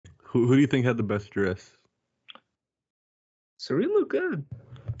Who do you think had the best dress? Serene looked good.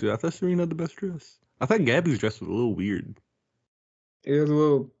 Dude, I thought Serene had the best dress. I thought Gabby's dress was a little weird. It was a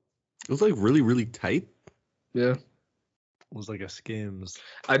little. It was like really, really tight. Yeah. It was like a Skims.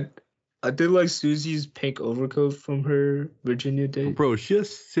 I did like Susie's pink overcoat from her Virginia date. Bro, she has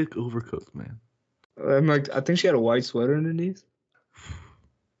sick overcoats, man. I think she had a white sweater underneath.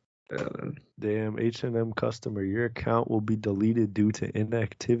 Yeah, man. Damn, H&M customer, your account will be deleted due to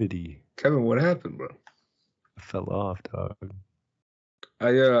inactivity. Kevin, what happened, bro? I fell off, dog.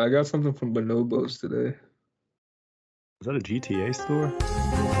 I got something from Bonobos today. Is that a GTA store?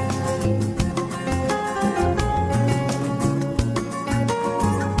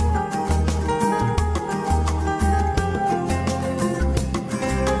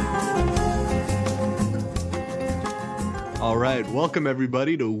 All right, welcome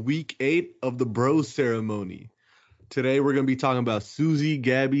everybody to week 8 of the Bros Ceremony. Today we're going to be talking about Susie,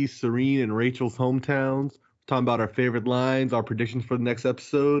 Gabby, Serene, and Rachel's hometowns. Talking about our favorite lines, our predictions for the next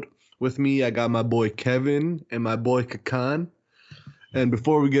episode. With me, I got my boy Kevin and my boy Kakan. And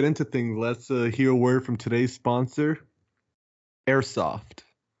before we get into things, let's hear a word from today's sponsor, Airsoft.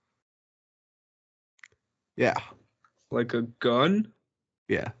 Yeah. Like a gun?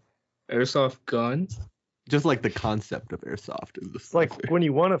 Yeah. Airsoft gun? Just like the concept of Airsoft is the It's like when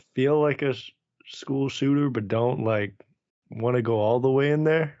you want to feel like a school shooter but don't like want to go all the way in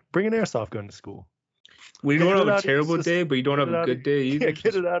there, bring an airsoft gun to school. We don't have a terrible day, but you don't have a good day either. Yeah,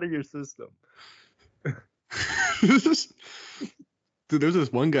 get it out of your system. Dude, there's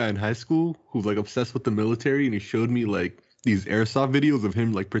this one guy in high school who's like obsessed with the military, and he showed me like these airsoft videos of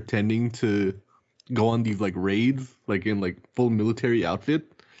him like pretending to go on these like raids, like in like full military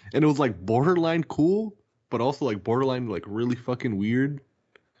outfit, and it was like borderline cool, but also like borderline like really fucking weird.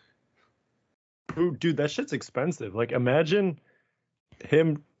 Dude, that shit's expensive. Like, imagine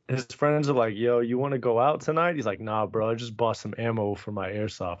him. His friends are like, yo, you want to go out tonight? He's like, nah, bro, I just bought some ammo for my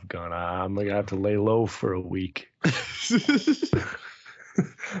airsoft gun. I'm going to have to lay low for a week. I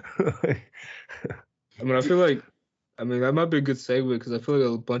mean, I feel like, that might be a good segue because I feel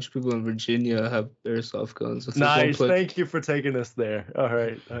like a bunch of people in Virginia have airsoft guns. It's nice. Thank you for taking us there. All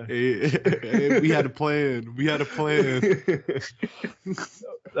right. Hey, we had a plan.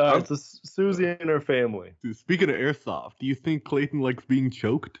 All right, so Susie and her family. Dude, speaking of airsoft, do you think Clayton likes being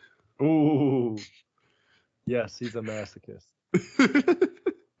choked? Ooh. Yes, he's a masochist.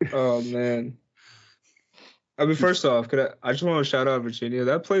 Oh, man. I mean, first off, I just want to shout out Virginia.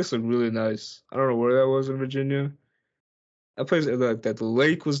 That place looked really nice. I don't know where that was in Virginia. That place, like that, the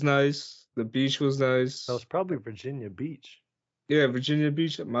lake was nice. The beach was nice. That was probably Virginia Beach. Yeah, Virginia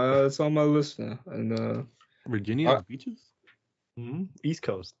Beach. It's on my list now. And Virginia beaches? Mm-hmm. East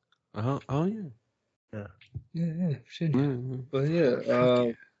Coast. Oh yeah. Yeah, Virginia. But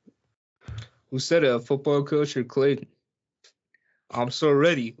yeah, who said it? A football coach or Clayton? I'm so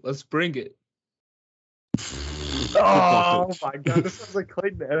ready. Let's bring it. Oh my god, this sounds like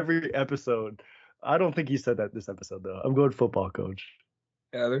Clayton every episode. I don't think he said that this episode though. I'm going football coach.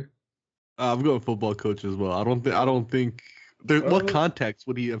 Heather? I'm going football coach as well. I don't think. What context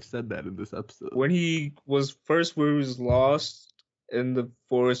would he have said that in this episode? When he was first, where he was lost in the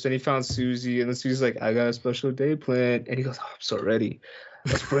forest, and he found Susie, and then Susie's like, "I got a special day planned," and he goes, "Oh, I'm so ready.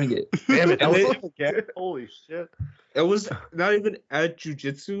 Let's bring it." Damn it! Holy shit! It was not even at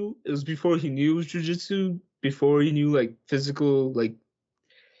jujitsu. It was before he knew it was jujitsu. Before he knew like physical like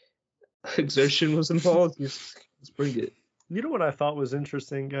exertion was involved. Let's bring it. You know what I thought was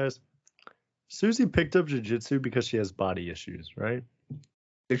interesting, guys? Susie picked up jiu-jitsu because she has body issues, right?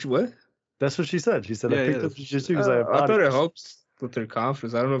 What? That's what she said. She said, I picked up jiu-jitsu because I have body I thought it issues. helps with her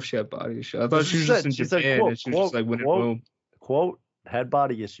confidence. I don't know if she had body issues. I thought she was just in Japan quote, and she was just like winning home. Quote, had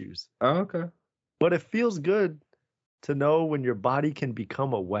body issues. Oh, okay. But it feels good to know when your body can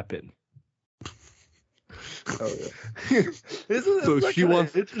become a weapon. Oh, yeah. So she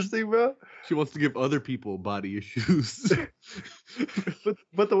wants interesting, bro. She wants to give other people body issues.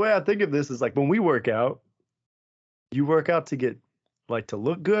 but the way I think of this is like when we work out, you work out to get like to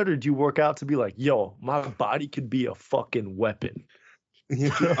look good, or do you work out to be like, yo, my body could be a fucking weapon?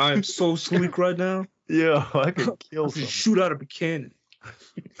 I am so sleek right now. Yeah, I could kill someone. Shoot out of a cannon.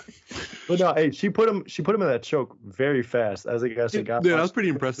 But no, hey, she put him in that choke very fast. As I guess it got. Yeah, that was pretty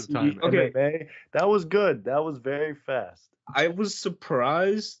impressive time. Okay, MMA. That was good. That was very fast. I was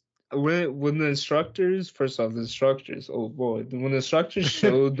surprised. when the instructors, first off, the instructors, oh boy, when the instructors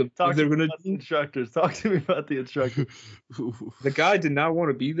showed the Talk they're to me gonna about the instructors. Talk to me about the instructors. the guy did not want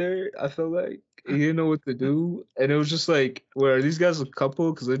to be there. I felt like he didn't know what to do, and it was just like, where are these guys a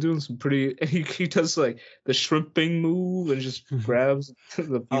couple? Because they're doing some pretty. He does like the shrimping move and just grabs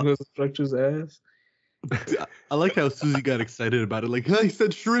the female instructor's ass. I like how Susie got excited about it. Like, he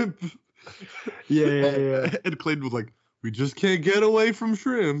said shrimp. Yeah. And Clayton was like, we just can't get away from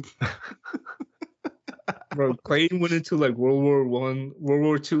shrimp. Bro, Clayton went into like World War One, World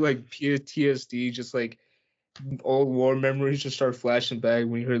War Two, like PTSD, just like old war memories just start flashing back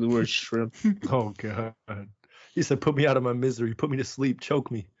when you heard the word shrimp. Oh god. He said, "Put me out of my misery. Put me to sleep. Choke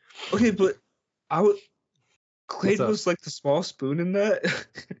me." Okay, but Clayton was like the small spoon in that.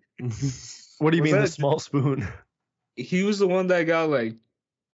 What do you Was mean that- the small spoon? He was the one that got like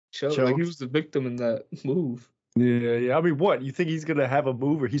choked. Like he Choked? was the victim in that move. Yeah. I mean, what? You think he's gonna have a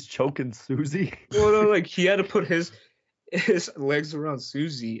move where he's choking Susie? Well, no, like he had to put his legs around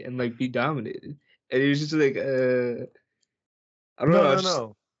Susie and like be dominated, and he was just like, I don't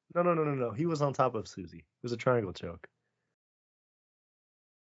know. No. He was on top of Susie. It was a triangle choke.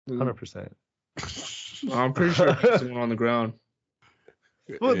 100%. I'm pretty sure he's the one on the ground.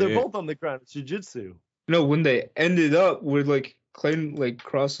 Well, they're both on the ground. It's jiu-jitsu. No, when they ended up with like Clayton like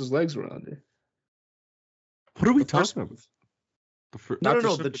crossed his legs around her. What are we The first talking about?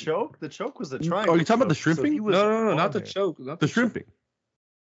 No. The choke. The choke was the triangle. Are you talking about the choke, so shrimping? he was No, on not the there. choke. Not The shrimping.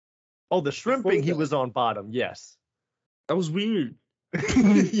 Oh, the shrimping. He that. was on bottom. Yes. That was weird. Yeah,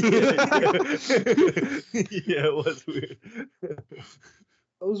 it was weird.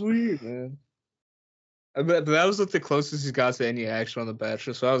 That was weird, man. But that was like the closest he got to any action on The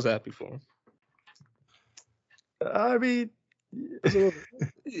Bachelor, so I was happy for him. I mean, Yeah.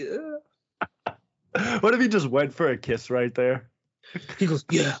 what if he just went for a kiss right there? He goes,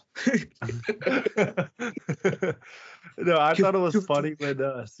 yeah. No, I thought it was funny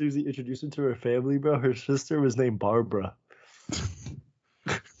when Susie introduced him to her family, bro. Her sister was named Barbara.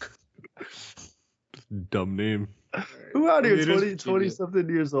 Dumb name. Who out here, I mean, it is 20 Virginia. something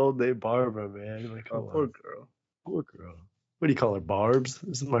years old, named Barbara, man? Like, Oh, come poor on. girl. Poor girl. What do you call her? Barbs?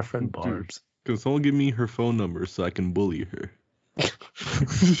 This is my friend Dude. Barbs. Can someone give me her phone number so I can bully her?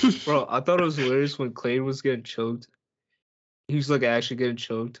 Bro, I thought it was hilarious when Clayton was getting choked. He was like actually getting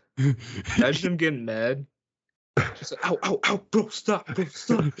choked. Imagine him getting mad. Just like, ow, bro, stop. He does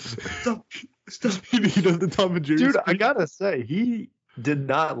the Tom and Jerry. Dude, I speech. gotta say, he did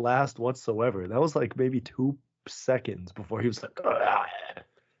not last whatsoever. That was like maybe 2 seconds before he was like, "Ah."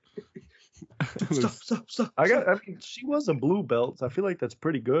 Stop. I mean, she was a blue belt. So I feel like that's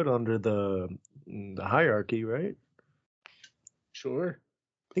pretty good under the hierarchy, right? Sure.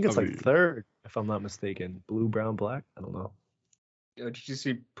 I think it's I like mean- third, if I'm not mistaken. Blue, brown, black. I don't know. Did you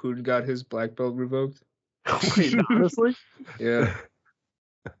see Putin got his black belt revoked? Wait, honestly? Yeah.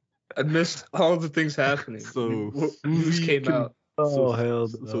 I missed all the things happening. So, News Susie came can- out. Oh, hell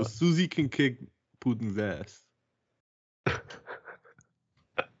no. So Susie can kick Putin's ass.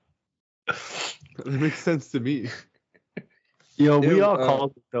 It makes sense to me. Yo, we Ew, all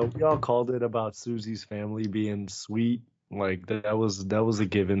called it though. We all called it about Susie's family being sweet. Like that was a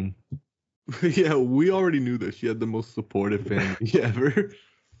given. Yeah, we already knew that she had the most supportive family ever.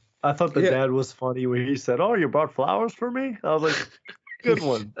 I thought the Yeah. dad was funny when he said, "Oh, you brought flowers for me?" I was like, "Good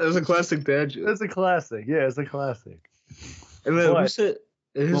one." That was a classic dad joke. It's a classic. Yeah, it's a classic. And then who What? said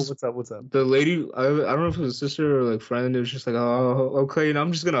Well, what's up? the lady? I don't know if it was a sister or like friend. It was just like, oh, Clayton,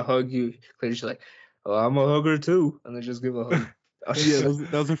 I'm just gonna hug you. Clayton's like, oh, I'm a hugger too, and then just give a hug. I was Yeah, just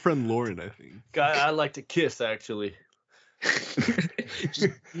that was her friend Lauren, I think. Guy, I like to kiss actually. Just,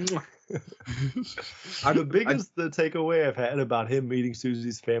 mwah. The biggest the takeaway I've had about him meeting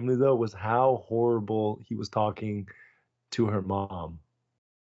Susie's family though was how horrible he was talking to her mom.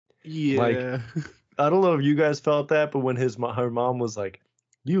 Yeah. I don't know if you guys felt that, but when her mom was like,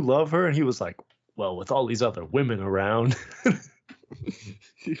 "You love her," and he was like, "Well, with all these other women around,"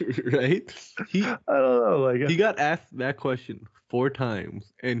 Right? I don't know. Like He got asked that question 4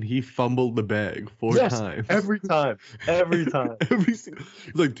 times, and he fumbled the bag 4 Yes, times. every time. Every single.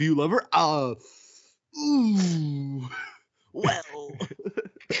 He's like, "Do you love her?" Ooh. Well.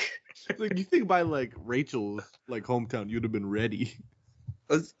 It's like, you think by like Rachel's like hometown, you'd have been ready.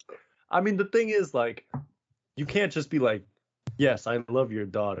 I mean, the thing is, like, you can't just be like, "Yes, I love your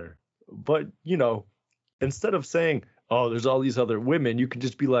daughter," but you know, instead of saying, "Oh, there's all these other women," you can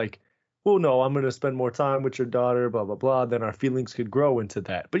just be like, "Well, no, I'm gonna spend more time with your daughter," blah blah blah. Then our feelings could grow into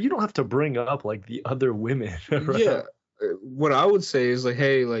that. But you don't have to bring up like the other women. Right? Yeah. What I would say is like,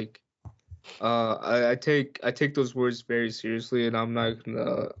 hey, like, I take those words very seriously, and I'm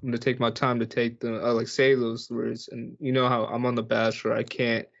gonna take my time to take them, like say those words. And you know how I'm on the Bachelor, I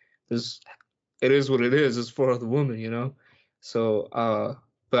can't. It is what it is. It's for the woman, you know. So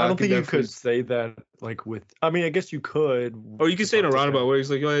but I I don't can think you definitely. could say that like with. I mean, I guess you could. Or you can say it in a roundabout way. It's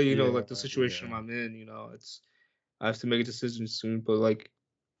like, oh, you know, Yeah, like the situation yeah. I'm in, you know, I have to make a decision soon, but like,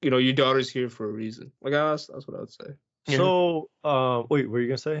 you know, your daughter's here for a reason. Like that's what I would say. So, wait, what were you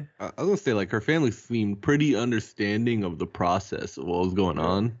gonna say? I was gonna say, like, her family seemed pretty understanding of the process of what was going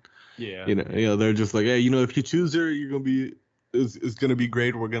on. Yeah. You know, they're just like, hey, you know, if you choose her, you're gonna be, it's gonna be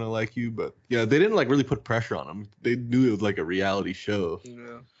great. We're gonna like you. But yeah, they didn't like really put pressure on them. They knew it was like a reality show,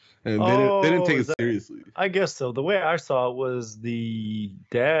 Yeah. and they didn't take it seriously. I guess so. The way I saw it was the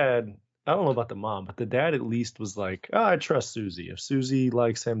dad. I don't know about the mom, but the dad at least was like, oh, I trust Susie. If Susie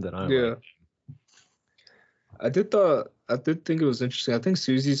likes him, then I like him. I did think it was interesting. I think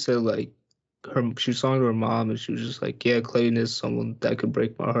Susie said like she was talking to her mom and she was just like, yeah, Clayton is someone that could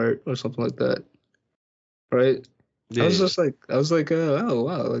break my heart or something like that. Right? Yeah, I was like, oh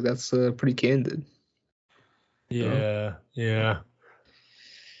wow, like that's pretty candid. Yeah, yeah.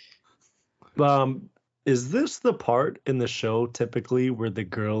 Is this the part in the show typically where the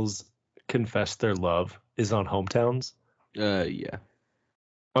girls confess their love is on hometowns? yeah.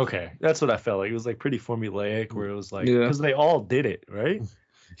 Okay, that's what I felt like. It was like pretty formulaic, where it was like, because they all did it, right?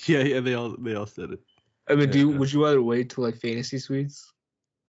 Yeah, they all said it. I mean, would you rather wait till like fantasy suites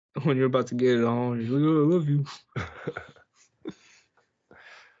when you're about to get it on? You're like, oh, I love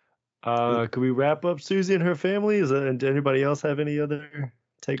you. Can we wrap up Susie and her family? Did anybody else have any other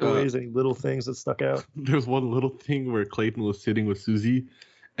takeaways, any little things that stuck out? There's one little thing where Clayton was sitting with Susie,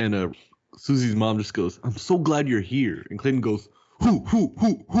 and Susie's mom just goes, "I'm so glad you're here," and Clayton goes, Who,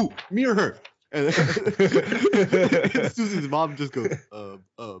 me or her? And Susie's mom just goes,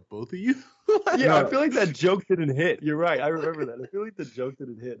 both of you? Yeah, I feel like that joke didn't hit. You're right. I remember that. I feel like the joke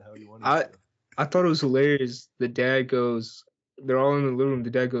didn't hit how you wanted it. I thought it was hilarious. The dad goes, they're all in the living room. The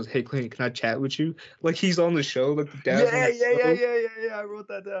dad goes, hey, Clayton, can I chat with you? Like he's on the show. Like the dad's yeah. I wrote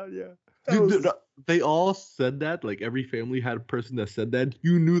that down. Yeah. Dude, they all said that. Like every family had a person that said that.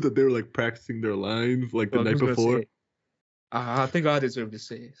 You knew that they were like practicing their lines like the night before. I think I deserve to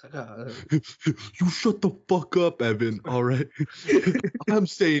say it. Like, you shut the fuck up, Evan. All right, I'm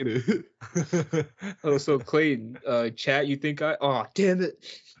saying it. Oh, so Clayton, chat. You think Oh, damn it.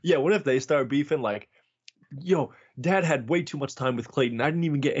 Yeah. What if they start beefing? Like, yo, Dad had way too much time with Clayton. I didn't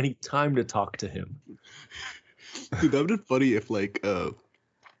even get any time to talk to him. Dude, that would be funny if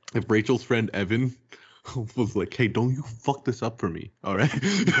if Rachel's friend Evan was like, hey, don't you fuck this up for me, all right?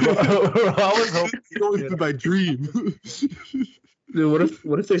 I was hoping it's always been my dream. Dude,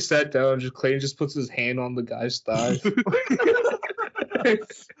 what if they sat down and Clayton just puts his hand on the guy's thigh?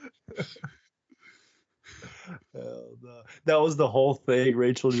 Hell no. That was the whole thing.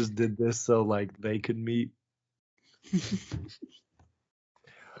 Rachel just did this so like they could meet.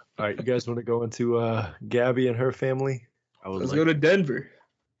 All right, you guys want to go into Gabby and her family? Let's go to Denver,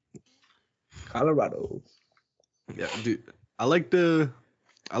 Colorado. Yeah, dude, I like their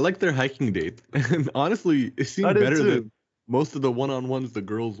hiking date, and honestly, it seemed better than most of the one-on-ones the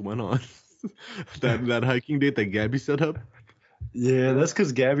girls went on. that hiking date that Gabby set up. Yeah, that's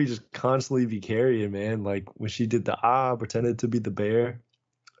because Gabby just constantly be carrying, man. Like when she did the pretended to be the bear.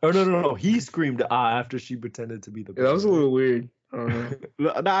 Oh no! He screamed after she pretended to be the bear. Yeah, that was a little weird. I don't know.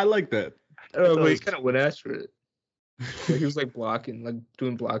 No, I like that. I don't know, but he kind of went after it. Like he was like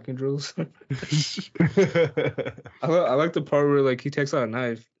doing blocking drills. I like the part where like he takes out a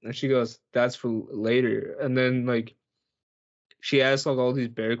knife and she goes, "That's for later," and then like she asks like all these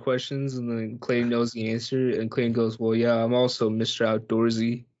bear questions, and then Clayton knows the answer, and Clayton goes, "Well, yeah, I'm also Mr.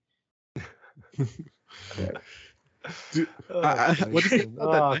 Outdoorsy." Dude, I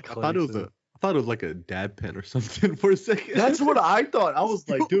thought it was like a dab pen or something for a second. That's what I thought. I was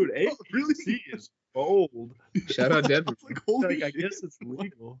like, dude, really is bold. Shout out Denver. I guess it's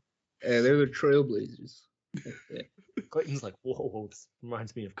legal. Yeah, they're the trailblazers. Yeah. Clayton's like, whoa, this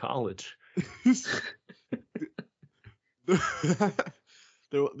reminds me of college. There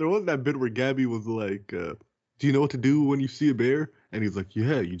was that bit where Gabby was like, do you know what to do when you see a bear? And he's like,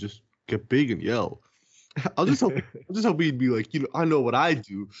 yeah, you just get big and yell. I'll just hope he'd be like, you know, I know what I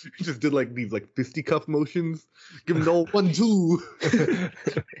do. He just did like these like fisticuff motions, give him the old 1-2.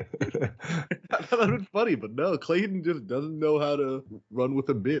 That would have been funny, but no, Clayton just doesn't know how to run with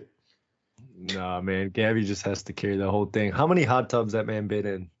a bit. Nah, man, Gabby just has to carry the whole thing. How many hot tubs that man been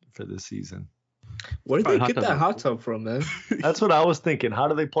in for this season? Where did they get that hot tub from, man? That's what I was thinking. How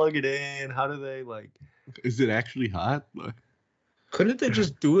do they plug it in? How do they like? Is it actually hot? Couldn't they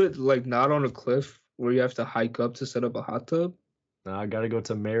just do it like not on a cliff where you have to hike up to set up a hot tub? Nah, I gotta go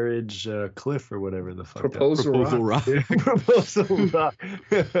to Marriage Cliff or whatever the fuck. Proposal rock. Proposal rock.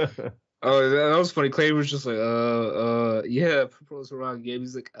 Oh, that was funny. Clay was just like, yeah, proposal rock.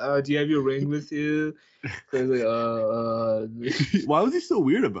 Gabe's like, do you have your ring with you? Clay's like, Why was he so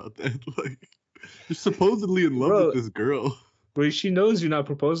weird about that? Like, you're supposedly in love with this girl. But she knows you're not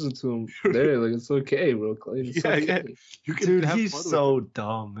proposing to him there. Like, it's okay, bro. Clay, it's okay. Yeah. You can Dude, have he's fun so with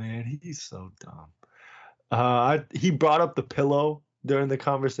dumb, man. He's so dumb. He brought up the pillow during the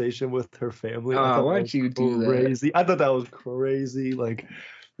conversation with her family. Why'd you do that? I thought that was crazy. Like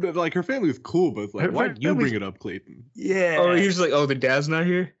her family is cool, but it's like, why'd you bring it up, Clayton? Yeah. Oh, he was like, the dad's not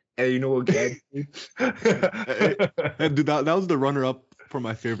here? And you know what, Gab? And dude, that was the runner-up for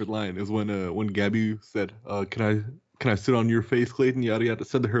my favorite line is when Gabby said, can I sit on your face, Clayton? Yada yada.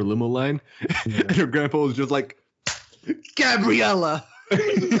 Said her limo line, and her grandpa was just like, Gabriella.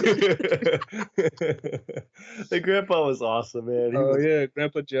 The grandpa was awesome, man. Yeah,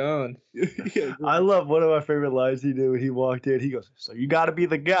 Grandpa John. Yeah, I love one of my favorite lines he did when he walked in. He goes, "So you got to be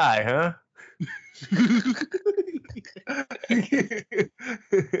the guy, huh?"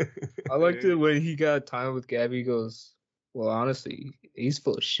 I liked it when he got time with Gabby. He goes, well, honestly, he's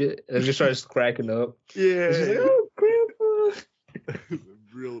full of shit. And just starts cracking up. Yeah. She's like, oh, Grandpa.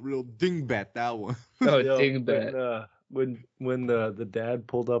 real dingbat, that one. Oh, dingbat. When the dad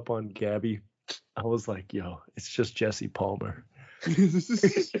pulled up on Gabby, I was like, yo, it's just Jesse Palmer. How'd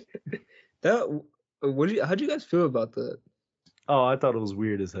you guys feel about that? Oh, I thought it was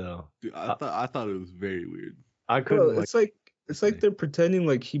weird as hell. Dude, I thought it was very weird. I couldn't. Bro, it's like they're pretending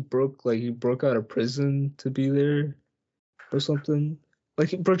like he broke out of prison to be there or something.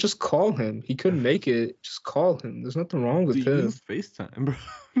 Like, bro, just call him. He couldn't make it. Just call him. There's nothing wrong with him. Use FaceTime, bro.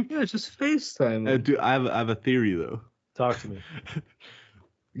 Yeah, just FaceTime. Dude, I have a theory though. Talk to me.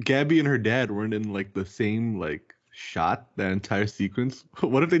 Gabby and her dad weren't in like the same like shot that entire sequence.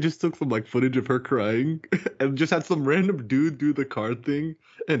 What if they just took some like footage of her crying and just had some random dude do the card thing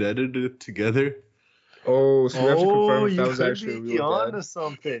and edited it together? Oh, so we have to confirm if that was actually real. You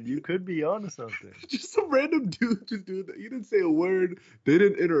could be onto something. Just some random dude just doing that. You didn't say a word. They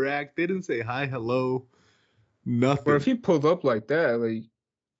didn't interact. They didn't say hi, hello. Nothing. Or if he pulled up like that, like,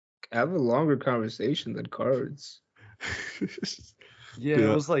 have a longer conversation than cards. Yeah,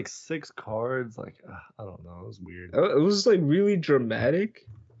 it was like 6 cards. Like, I don't know. It was weird. It was like really dramatic,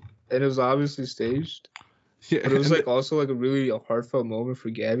 and it was obviously staged. Yeah, but it was like also like a really heartfelt moment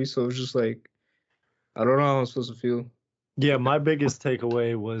for Gabby. So it was just like, I don't know how I'm supposed to feel. Yeah, my biggest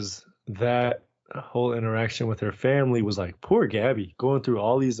takeaway was that whole interaction with her family was like, poor Gabby going through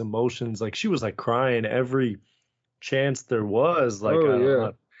all these emotions. Like, she was like crying every chance there was.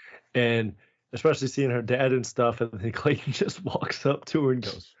 Like, and especially seeing her dad and stuff. And then Clayton just walks up to her and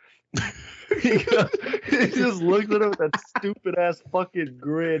goes, he just looks at her with that stupid ass fucking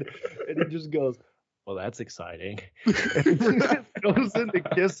grin. And he just goes, well, that's exciting. And he just goes in to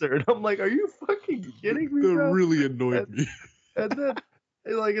kiss her. And I'm like, are you fucking kidding me? That bro? really annoyed me. And then,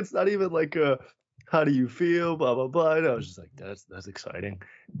 like, it's not even like a, how do you feel? Blah, blah, blah. And I was just like, that's exciting.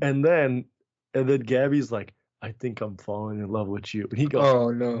 And then Gabby's like, I think I'm falling in love with you. And he goes,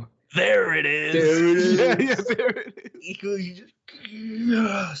 oh, no. There it is. There it is. Yeah, there it is. He just,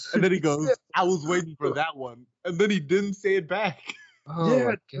 yes. And then he goes, I was waiting for that one. And then he didn't say it back. Oh, yeah,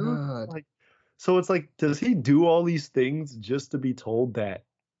 my dude, God. like, so it's like, does he do all these things just to be told that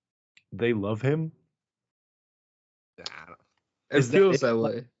they love him? It feels that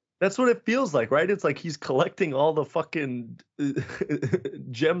way. That's what it feels like, right? It's like he's collecting all the fucking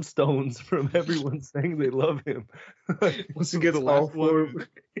gemstones from everyone saying they love him. Once he gets The all last four.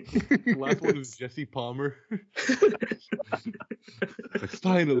 The last one is Jesse Palmer. Like,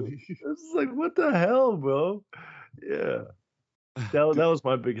 finally. It's like, what the hell, bro? Yeah. That was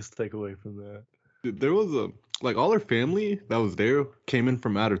my biggest takeaway from that. Dude, there was like all her family that was there came in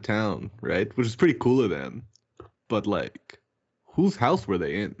from out of town, right? Which is pretty cool of them. But like, whose house were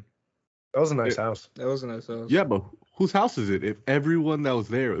they in? That was a nice house. That was a nice house. Yeah, but whose house is it if everyone that was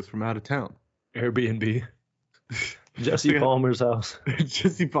there was from out of town? Airbnb. Jesse Palmer's house.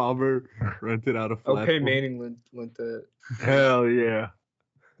 Jesse Palmer rented out a flat. Okay, Manning went that. Hell yeah.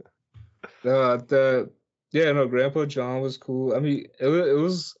 Grandpa John was cool. I mean, it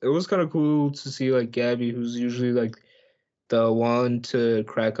was kind of cool to see like Gabby, who's usually like the one to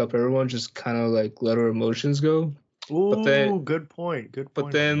crack up everyone, just kind of like let her emotions go. Ooh, But then- good point. Good point.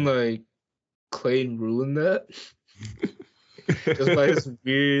 But then like Clayton ruined that. Just by his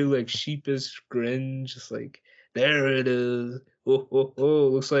weird like sheepish grin, just like, there it is. Oh,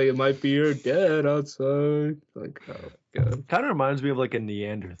 looks like it might be your dad outside. Like, God. Kind of reminds me of like a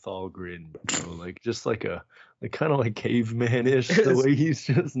Neanderthal grin, bro. Like just like kind of like caveman-ish. The way he's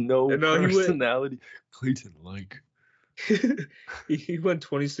just no And, he went- personality. Clayton, like. he went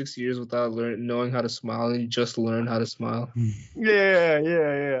 26 years without knowing how to smile, and he just learned how to smile.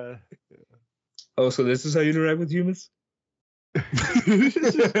 Yeah. Oh, so this is how you interact with humans?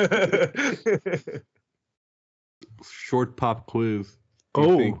 Short pop quiz.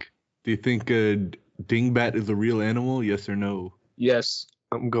 Oh. Do you think a dingbat is a real animal? Yes or no? Yes.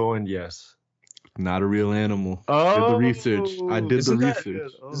 I'm going yes. Not a real animal. Oh, Did the research. I did Isn't the that-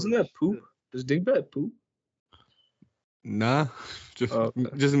 research. Isn't that poop? Does dingbat poop? Nah, Okay.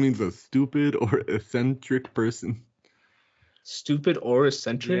 just means a stupid or eccentric person. Stupid or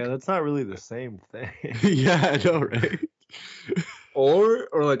eccentric? Yeah, that's not really the same thing. Yeah, I know, right? Or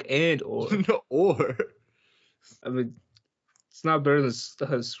like and or. No, or. I mean, it's not better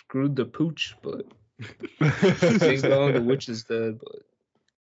than screwed the pooch, but ding dong, the witch is dead.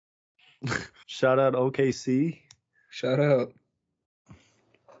 But Shout out OKC. shout out.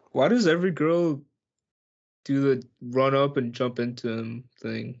 Why does every girl do the run up and jump into him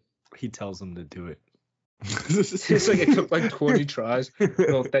thing? He tells him to do it. It's like it took like 20 tries.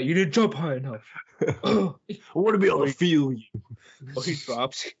 No, that you didn't jump high enough. Oh, I want to be able to feel you. he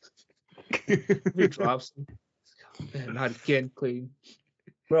drops. He drops him. Man, not again, Clayton.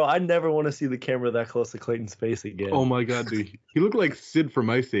 Bro, I never want to see the camera that close to Clayton's face again. Oh my god, dude. He looked like Sid from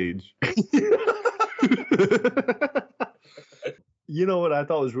Ice Age. You know what I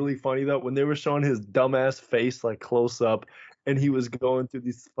thought was really funny though? When they were showing his dumbass face like close up and he was going through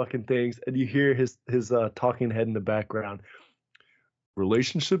these fucking things and you hear his talking head in the background.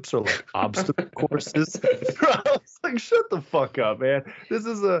 Relationships are like obstacle courses. I was like, shut the fuck up, man. This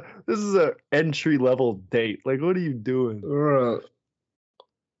is a entry level date. Like, what are you doing?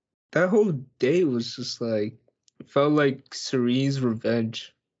 That whole date was just like, it felt like Serene's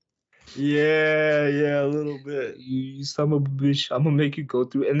revenge. Yeah, a little bit. You son of a bitch, I'm gonna make you go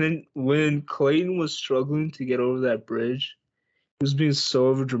through. And then when Clayton was struggling to get over that bridge, he was being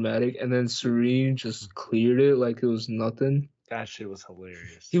so overdramatic, and then Serene just cleared it like it was nothing. That shit was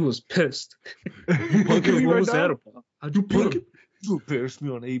hilarious. He was pissed. punking me What right was now? that about? How'd you punk it? You embarrassed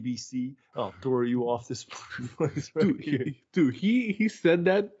me on ABC. I'll throw you off this place right here. He said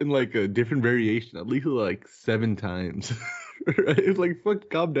that in like a different variation, at least like 7 times. Right? It's like, fuck,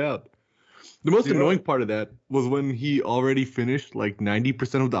 calm down. The most annoying part of that was when he already finished like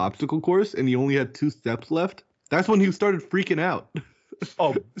 90% of the obstacle course and he only had 2 steps left. That's when he started freaking out.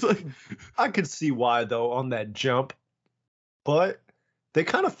 Oh, It's like, I could see why though on that jump, but they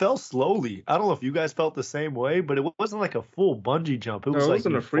kind of fell slowly. I don't know if you guys felt the same way, but it wasn't like a full bungee jump. It No, was it like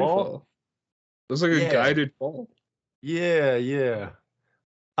wasn't you a free fall. It was like Yeah. a guided fall. Yeah.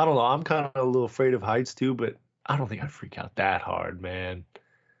 I don't know. I'm kind of a little afraid of heights too, but I don't think I'd freak out that hard, man.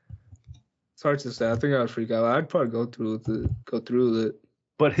 It's hard to say. I think I would freak out. I'd probably go through with it.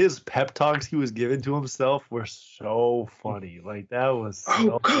 But his pep talks he was giving to himself were so funny. Like that was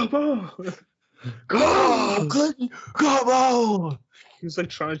so Oh, come on! Come on, Clayton, come on. He was like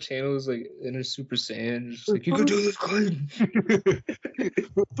trying to channel his like inner Super Saiyan. Just like, you can do this, Clayton.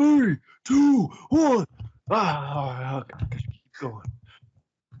 3, 2, 1. Ah, okay, keep going.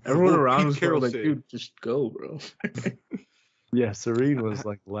 Everyone Well, around Pete was Carroll like, said. dude, just go, bro. Yeah, Serene was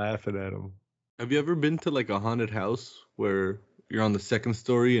like laughing at him. have you ever been to like a haunted house where you're on the 2nd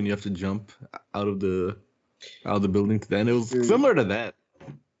story and you have to jump out of the building to the end? It was Dude. similar to that.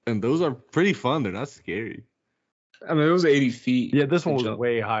 And those are pretty fun. They're not scary. I mean, it was 80 feet. Yeah, this one was jump.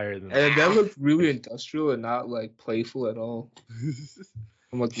 way higher than And that looked really industrial and not like playful at all.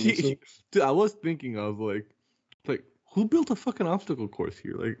 I'm like, Dude, I was thinking, I was like, who built a fucking obstacle course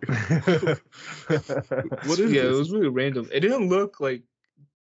here? Like, what is yeah, this? it was really random. It didn't look like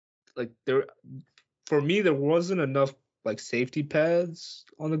there. For me, there wasn't enough like safety pads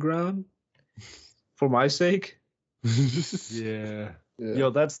on the ground. For my sake. Yeah. Yeah. Yo,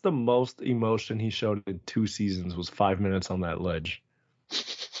 that's the most emotion he showed in 2 seasons was 5 minutes on that ledge.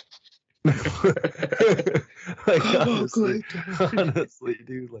 Like, honestly,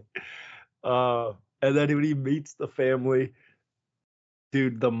 dude, like, and then when he meets the family,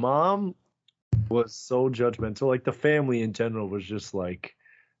 dude, the mom was so judgmental. Like the family in general was just like,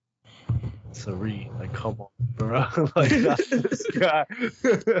 Serene, like, come on, bro, like not this guy.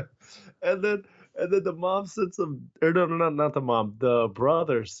 and then the mom sits him, or no, not the mom, the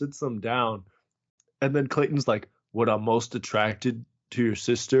brother sits him down, and then Clayton's like, what I'm most attracted to your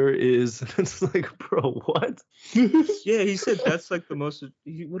sister is, and it's like, bro, what? Yeah, he said that's like the most.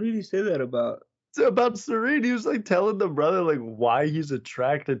 What did he say that about? About Serene, he was like telling the brother like why he's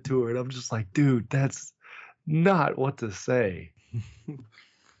attracted to her, and I'm just like, dude, that's not what to say.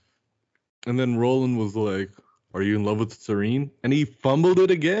 And then Roland was like, "Are you in love with Serene?" And he fumbled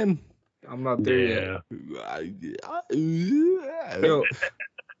it again. I'm not there Yeah. yet. Yo,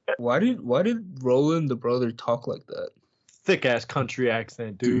 why did Roland the brother talk like that? Thick ass country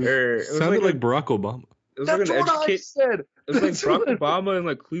accent, dude. It was Sounded like Barack Obama. It was That's like an what I said. It was like Barack Obama and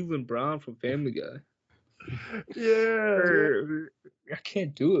like Cleveland Brown from Family Guy. Yeah. I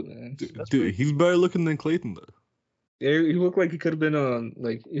can't do it, man. Dude, he's better looking than Clayton though. Yeah, he looked like he could have been on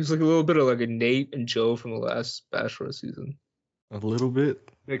like he was like a little bit of like a Nate and Joe from the last Bachelor season. A little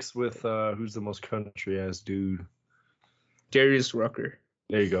bit. Mixed with who's the most country ass dude? Darius Rucker.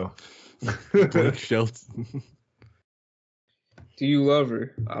 There you go. Blake Shelton. Do you love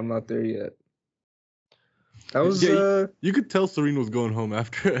her? I'm not there yet. That was you could tell Serene was going home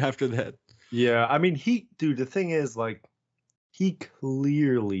after that. Yeah, I mean the thing is like he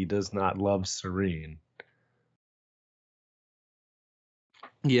clearly does not love Serene.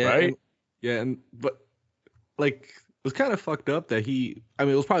 Yeah. Right? But like it was kind of fucked up that it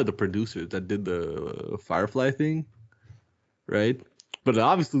was probably the producers that did the Firefly thing, right? But it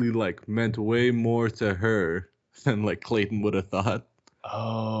obviously like meant way more to her than like Clayton would have thought.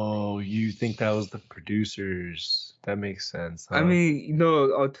 Oh, you think that was the producers? That makes sense. Huh? I mean,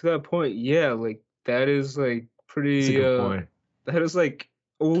 to that point, yeah, like that is like pretty. That's a good point. That is like,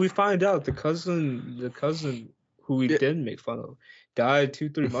 well, we find out the cousin who we didn't make fun of died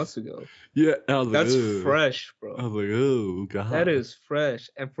 2-3 months ago. Yeah, I was like, that's ugh. fresh, bro. I was like, oh god, that is fresh.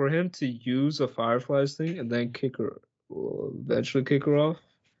 And for him to use a Fireflies thing and then eventually kick her off,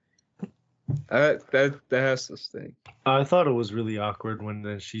 that has to stink. I thought it was really awkward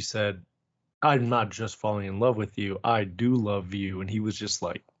when she said, "I'm not just falling in love with you. I do love you," and he was just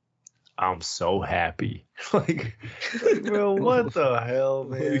like, "I'm so happy." like, well, what the hell,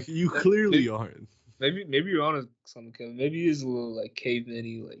 man? You clearly aren't. Maybe you're on something, Kevin. Maybe he's a little like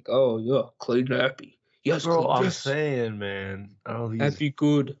caveman-y, like, oh yeah, Clayton happy. Yes, bro, Clayton, I'm yes. saying, man. Happy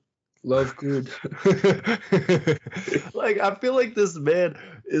good. Love good. Like, I feel like this man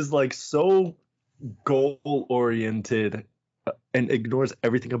is like so goal-oriented and ignores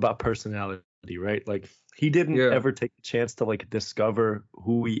everything about personality, right? Like, he didn't ever take a chance to like discover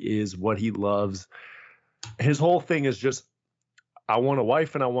who he is, what he loves. His whole thing is just, I want a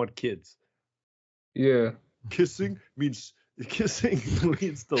wife and I want kids. Yeah. Kissing leads to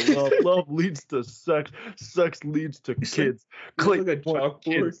love. Love leads to sex. Sex leads to kids. Like a chalkboard.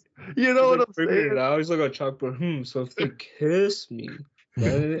 Kids. You know what I'm saying? Now he's like a chalkboard. So if they kiss me,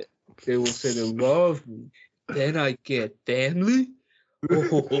 then they will say they love me. Then I get family.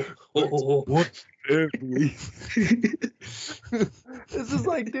 What family? This is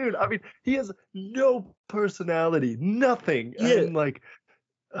like, dude. I mean, he has no personality, nothing. Yeah. And like,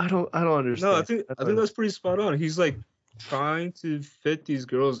 I don't understand. No, I think that's pretty spot on. He's like trying to fit these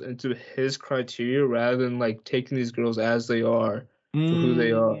girls into his criteria rather than like taking these girls as they are for who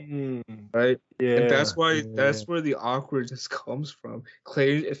they are, right? Yeah, and that's where the awkwardness comes from.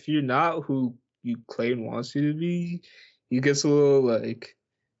 Clayton, if you're not who Clayton wants you to be, he gets a little like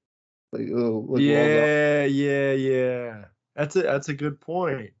yeah. That's a good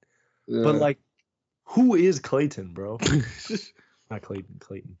point. Yeah. But like, who is Clayton, bro? Not Clayton.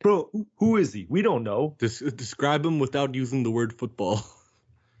 Bro, who is he? We don't know. Describe him without using the word football.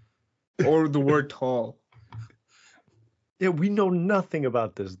 Or the word tall. Yeah, we know nothing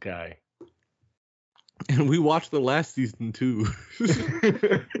about this guy. And we watched the last season too.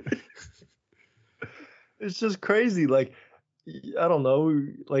 It's just crazy. Like, I don't know.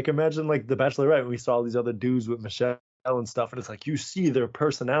 Like, imagine like The Bachelorette. We saw these other dudes with Michelle and stuff, and it's like you see their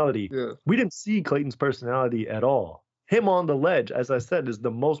personality. Yeah. We didn't see Clayton's personality at all. Him on the ledge, as I said, is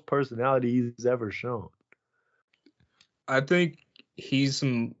the most personality he's ever shown. I think he is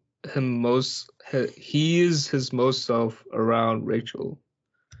his most self around Rachel,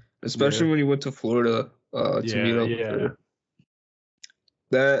 especially when he went to Florida to meet up with her.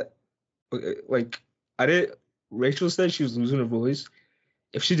 That, like, Rachel said she was losing her voice.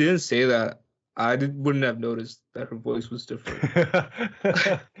 If she didn't say that, wouldn't have noticed that her voice was different.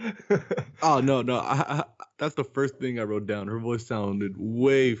 Oh, no. That's the first thing I wrote down. Her voice sounded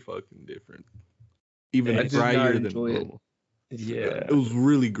way fucking different. Even drier than normal. Yeah. It was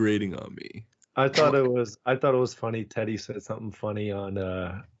really grating on me. I thought it was funny. Teddy said something funny on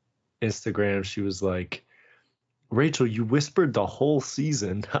Instagram. She was like, Rachel, you whispered the whole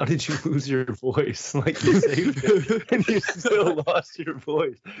season. How did you lose your voice? Like, you saved it and you still lost your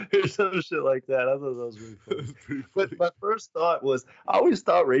voice. Or some shit like that. I thought that was really funny. But my first thought was, I always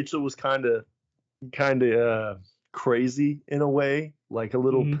thought Rachel was kind of crazy in a way, like a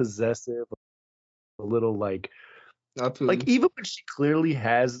little possessive, little like Absolutely. even when she clearly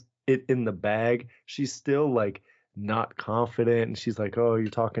has it in the bag, she's still like not confident, and she's like, "Oh, you're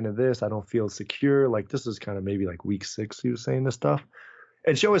talking to this. I don't feel secure." Like this is kind of maybe like week 6 he was saying this stuff,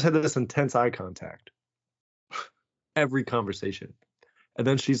 and she always had this intense eye contact every conversation, and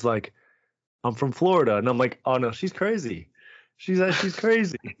then she's like, "I'm from Florida," and I'm like, "Oh no, she's crazy. She's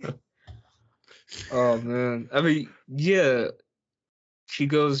crazy." Oh man. I mean, yeah. She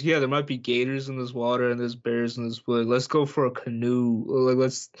goes, yeah, there might be gators in this water and there's bears in this wood. Let's go for a canoe.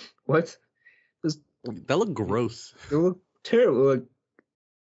 Like, what? That looked gross. It looked terrible. Like,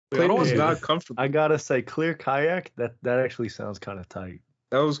 Clayton was Yeah. not comfortable. I gotta say, clear kayak. That actually sounds kind of tight.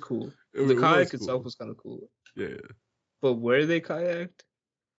 That was cool. It The was kayak cool. itself was kind of cool. Yeah. But where they kayaked,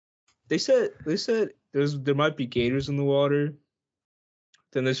 they said there might be gators in the water.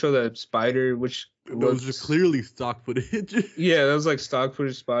 Then they show that spider, which It was just clearly stock footage. yeah, that was like stock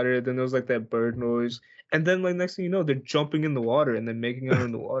footage spider. Then there was like that bird noise, and then like next thing you know, they're jumping in the water and then making out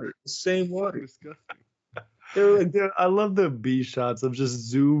in the water, the same water. Disgusting. They're like, Dude, I love the B shots of just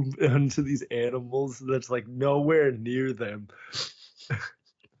zoom into these animals that's like nowhere near them.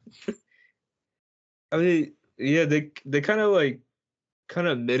 I mean, yeah, they kind of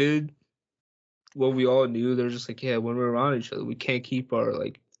admitted what we all knew. They're just like, yeah, when we're around each other, we can't keep our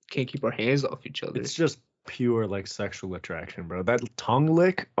hands off each other. It's just pure like sexual attraction, bro. That tongue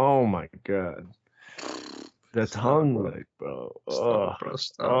lick, oh my god. The tongue lick, bro. Stop, bro.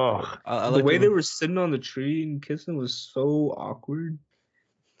 Stop. I The like way it they when- were sitting on the tree and kissing was so awkward.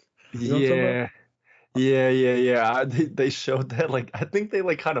 You know what I'm talking Yeah. Yeah. They showed that, like, I think they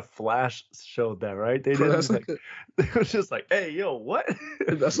like kind of flash showed that, right? They Bro, didn't that's like, like they was just like, hey, yo, what?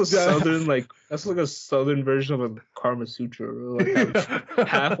 that's a southern that's like a southern version of a Karma Sutra. Bro. Like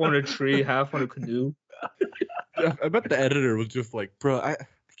half on a tree, half on a canoe. I bet the editor was just like, bro, I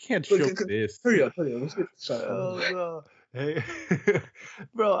can't show this. Hurry up. Let's get the shot. Oh, no. Hey,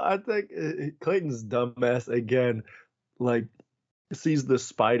 bro, I think Clayton's dumbass again, like, sees the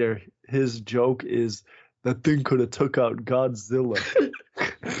spider. His joke is that thing could have took out Godzilla.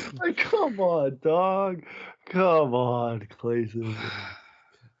 Like, come on, dog. Come on, Clayton.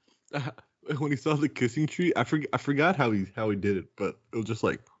 When he saw the kissing tree, I forgot how he did it, but it was just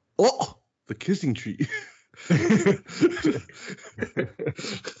like, oh, the kissing tree.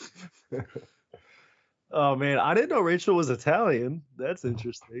 Oh man, I didn't know Rachel was Italian. That's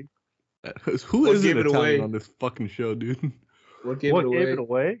interesting. Who What is gave it it away? Italian on this fucking show, dude? What gave What it away? gave it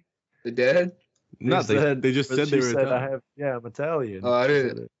away? The dad? No, they just said they were Italian. I'm Italian. Oh, I She didn't.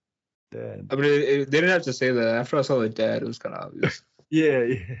 said it. Dad. I mean, they didn't have to say that. After I saw the dad, it was kind of obvious. Yeah.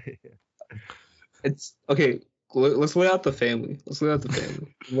 It's okay. Let's lay out the family.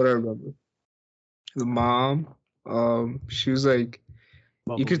 What I remember. The mom, she was like,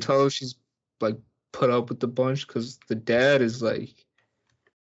 you could tell she's like put up with the bunch because the dad is like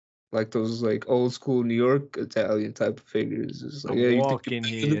those like old school New York Italian type of figures. It's like, yeah, you think walking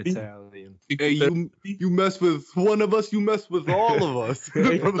you're here better than me? Italian. Hey, you mess with one of us, you mess with all of us.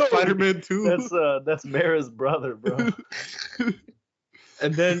 From Spider-Man 2. That's Mara's brother, bro.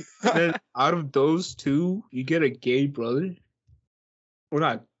 And then out of those two, you get a gay brother. We're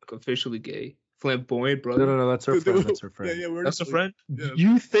not officially gay. Flamboyant brother. No, that's her friend. That's her friend. Yeah, we're That's a just friend. Yeah.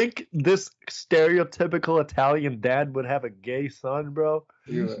 You think this stereotypical Italian dad would have a gay son, bro?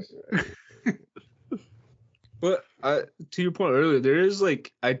 You're right. But to your point earlier, there is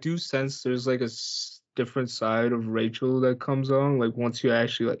like I do sense there's like a different side of Rachel that comes on. Like once you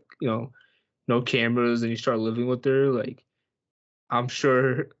actually like no cameras and you start living with her, like I'm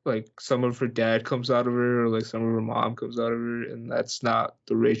sure like some of her dad comes out of her or like some of her mom comes out of her, and that's not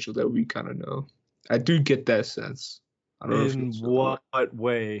the Rachel that we kind of know. I do get that sense. I don't know if In it's what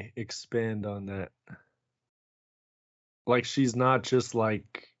way? Expand on that. Like she's not just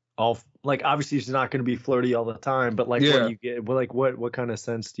like all like obviously she's not going to be flirty all the time, but like Yeah. what you get, like what kind of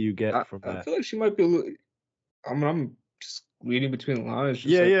sense do you get from I that? feel like she might be a little. I'm just reading between the lines. just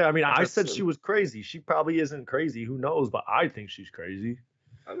Yeah, like, yeah. I mean, I that's said a- she was crazy. She probably isn't crazy. Who knows? But I think she's crazy.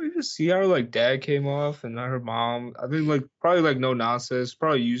 I mean, just see how like dad came off and not her mom. I think like probably like no nonsense.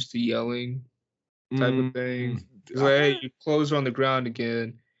 Probably used to yelling type of thing. It's like, hey, your clothes are on the ground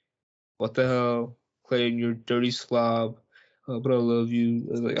again. What the hell, Clayton? You're a dirty slob. But I love you.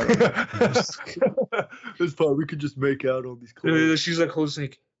 I was like, I don't know. It's fine. We could just make out on these clothes. She's like, holding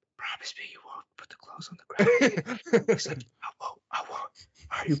like, promise me you won't put the clothes on the ground. He's like, I won't.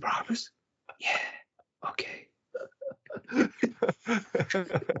 Are you promise? Yeah. Okay.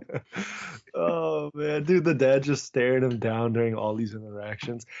 Oh man, dude, the dad just staring him down during all these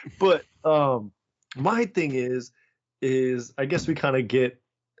interactions. But my thing is I guess we kind of get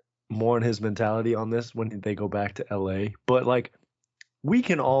mourn his mentality on this when they go back to LA, but like we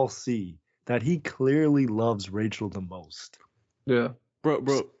can all see that he clearly loves Rachel the most. Yeah.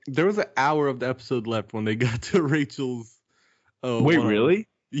 Bro, there was an hour of the episode left when they got to Rachel's. Wait, really?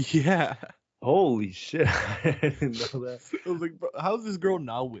 Yeah. Holy shit! I didn't know that. I was like, bro, how's this girl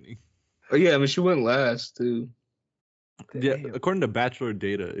now winning? Oh, yeah, I mean, she went last too. Yeah, Damn. according to Bachelor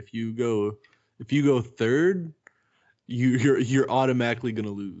data, if you go third, you're automatically gonna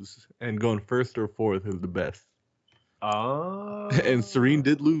lose, and going first or fourth is the best. And Serene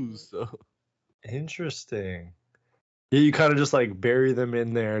did lose, so Interesting. Yeah, you kind of just like bury them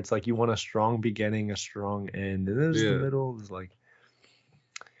in there. It's like you want a strong beginning, a strong end, and then the middle is like.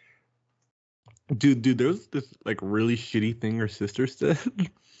 Dude, there's this like really shitty thing her sister said.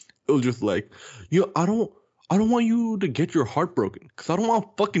 It was just like, I don't want you to get your heart broken because I don't want to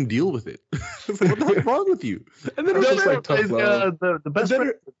fucking deal with it. What the hell's wrong with you? And then it was just like tough love. The best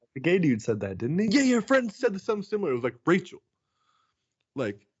friend, the gay dude said that, didn't he? Yeah, your friend said something similar. It was like, Rachel,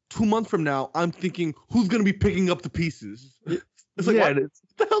 like 2 months from now, I'm thinking, who's gonna be picking up the pieces? It's like, what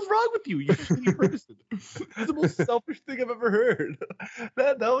the hell's wrong with you? You shitty person. It's the most selfish thing I've ever heard.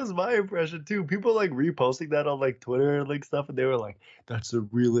 That was my impression too. People like reposting that on like Twitter and like stuff, and they were like, "That's a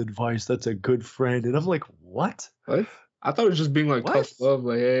real advice. That's a good friend." And I'm like, "What?" What? I thought it was just being like tough love.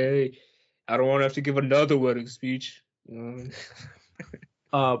 Like, hey, I don't want to have to give another wedding speech.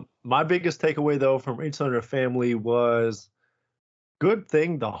 My biggest takeaway though from Rachel and her family was, good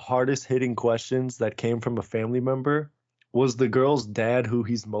thing the hardest hitting questions that came from a family member was the girl's dad, who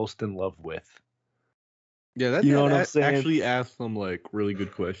he's most in love with. Yeah, that you know what I'm saying? Actually asked some like really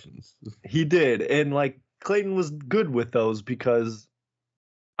good questions. He did, and like Clayton was good with those because,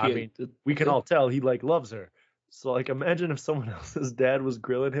 I mean, we can all tell he like loves her. So like, imagine if someone else's dad was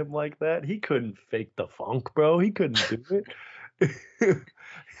grilling him like that. He couldn't fake the funk, bro. He couldn't do it.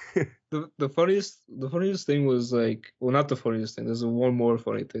 The funniest thing was like, well, not the funniest thing. There's one more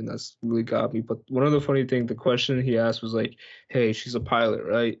funny thing that's really got me. But one of the funny things, the question he asked was like, "Hey, she's a pilot,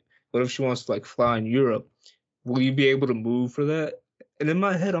 right? What if she wants to like fly in Europe? Will you be able to move for that?" And in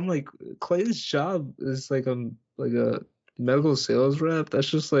my head, I'm like, Clayton's job is like a medical sales rep. That's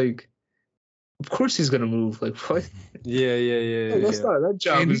just like, of course he's gonna move. Like what? Yeah. That's not that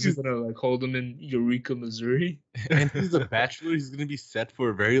job. Is just gonna like hold him in Eureka, Missouri. And he's a bachelor. He's gonna be set for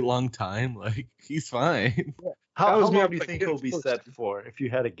a very long time. Like he's fine. How long do you think he'll be set for? If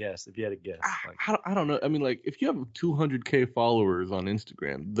you had a guess, like, I don't know. I mean, like if you have 200K followers on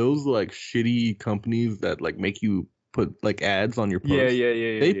Instagram, those like shitty companies that like make you put like ads on your posts.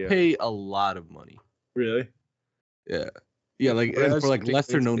 They pay a lot of money. Really? Yeah. Like for like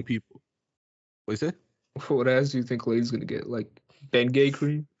lesser known people. What you say? What ads do you think Clayton's gonna get? Like Ben Gay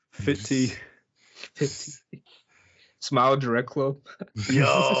cream? 50. Smile Direct Club?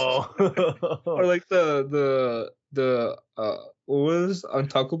 Yo. Or like the what was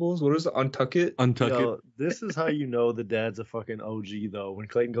Untuckables? What is it? Untuck It? Yo, this is how you know the dad's a fucking OG though. When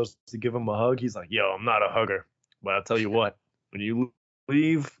Clayton goes to give him a hug, he's like, "Yo, I'm not a hugger, but I'll tell you what, when you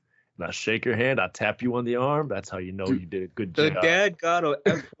leave and I shake your hand, I tap you on the arm, that's how you know you did a good job." The dad got a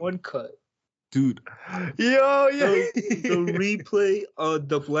F1 cut. Dude. Yo, the replay,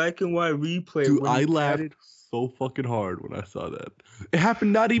 the black and white replay. Dude, I laughed so fucking hard when I saw that. It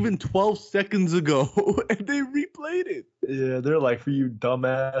happened not even 12 seconds ago, and they replayed it. Yeah, they're like, for you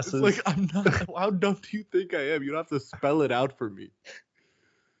dumbasses. It's like, I'm not. How dumb do you think I am? You don't have to spell it out for me.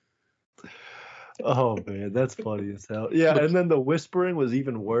 Oh man, that's funny as hell. Yeah, and then the whispering was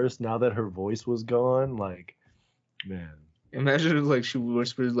even worse now that her voice was gone. Like, man. Imagine if like she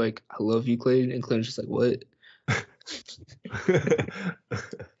whispered like, "I love you, Clayton," and Clayton's just like, "What?"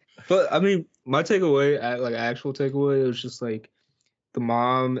 But I mean, my takeaway, like actual takeaway, it was just like the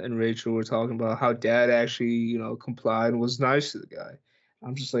mom and Rachel were talking about how dad actually, complied and was nice to the guy.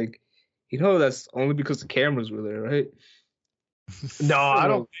 I'm just like, that's only because the cameras were there, right? No, I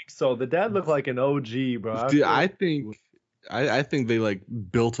don't think so. The dad looked like an OG, bro. Dude, I think they like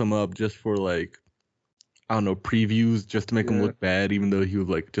built him up just for like, I don't know, previews, just to make him look bad, even though he was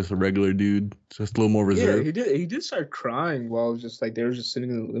like just a regular dude, just a little more reserved. Yeah, he did start crying while just like they were just sitting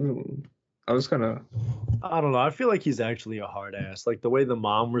in the living room. I was kind of, I don't know. I feel like he's actually a hard ass. Like the way the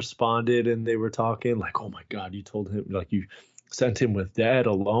mom responded and they were talking, like, "Oh my God, you told him, like you sent him with dad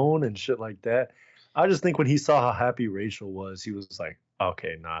alone and shit like that." I just think when he saw how happy Rachel was, he was like,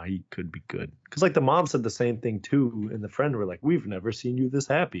 "Okay, nah, he could be good." Because like the mom said the same thing too, and the friend were like, "We've never seen you this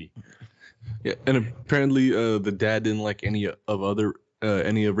happy." Yeah, and apparently the dad didn't like any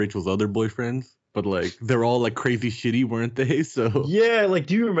of Rachel's other boyfriends, but like they're all like crazy shitty, weren't they? So yeah, like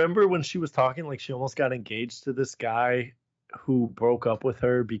do you remember when she was talking, like she almost got engaged to this guy who broke up with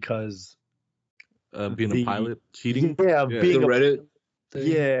her because being a pilot, cheating. Yeah, Yeah. being The a Reddit thing.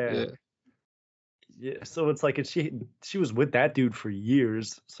 yeah. Yeah, so it's like, and she was with that dude for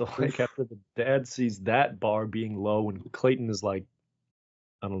years. So like after the dad sees that bar being low and Clayton is like,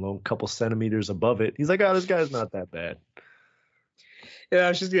 I don't know, a couple centimeters above it, he's like, oh, this guy's not that bad.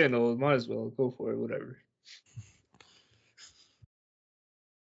 Yeah, she's getting old. Might as well go for it. Whatever.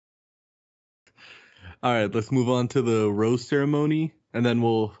 All right, let's move on to the rose ceremony, and then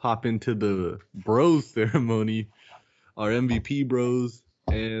we'll hop into the bros ceremony, our MVP bros,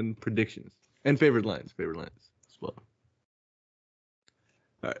 and predictions, and favorite lines as well.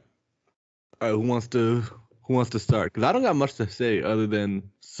 All right, who wants to start? Because I don't got much to say other than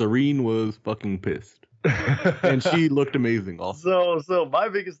Serene was fucking pissed, and she looked amazing. Also, So my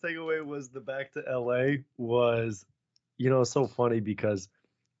biggest takeaway was the back to LA was, it's so funny because,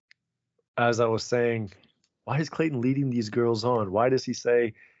 as I was saying, why is Clayton leading these girls on? Why does he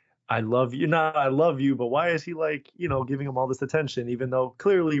say, I love you? Not I love you, but why is he like, giving them all this attention, even though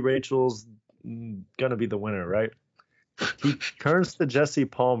clearly Rachel's gonna be the winner, right? He turns to Jesse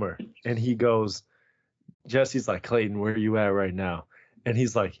Palmer and he goes, Jesse's like, Clayton, where are you at right now? And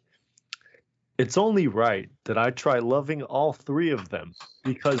he's like, it's only right that I try loving all three of them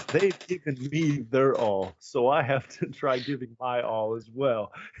because they've given me their all. So I have to try giving my all as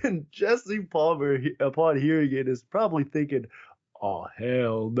well. And Jesse Palmer, upon hearing it, is probably thinking, oh,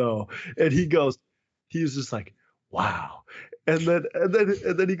 hell no. And he's just like, wow. And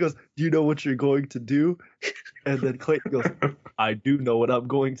then he goes, do you know what you're going to do? And then Clayton goes, I do know what I'm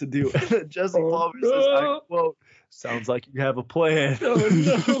going to do. And then Jesse Palmer says, I quote, sounds like you have a plan. Oh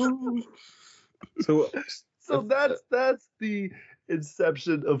no. So that's the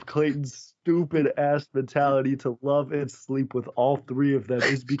inception of Clayton's stupid ass mentality to love and sleep with all three of them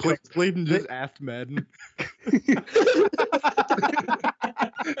is because Clayton just asked Madden.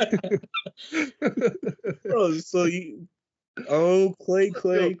 Bro, so you Clay,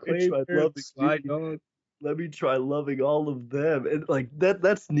 let me try loving all of them. And like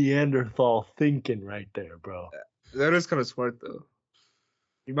that's Neanderthal thinking right there, bro. That is kind of smart though.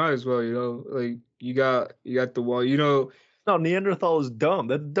 You might as well, like you got the one, No, Neanderthal is dumb.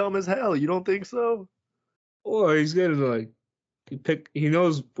 That's dumb as hell. You don't think so? or he's gonna like he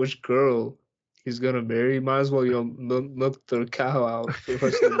knows which girl he's gonna marry. Might as well, milk the cow out for the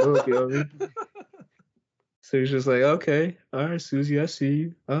rest of the milk, you know what I mean? So he's just like, okay, all right, Susie, I see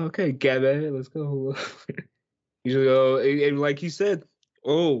you. Oh, okay, Gabby, let's go. He's like, oh, and like he said,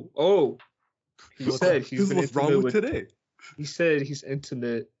 he said he's been what's wrong with today. He said he's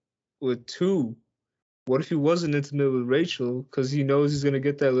intimate with two. What if he wasn't intimate with Rachel? Because he knows he's gonna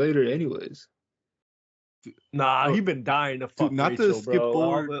get that later, anyways. Nah, he been dying to fuck not Rachel, to skip bro.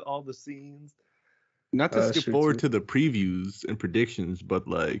 forward All the scenes. Not to skip Sure forward too. to the previews and predictions, but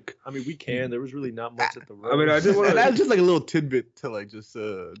like, I mean, we can. There was really not much at the road. I mean, I did want and to. that's just like a little tidbit to like just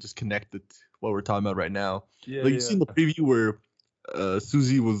connect it to what we're talking about right now. Yeah, Like you seen the preview where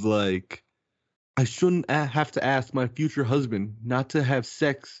Susie was like, I shouldn't have to ask my future husband not to have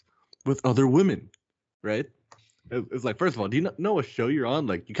sex with other women, right? It's like, first of all, do you not know what show you're on?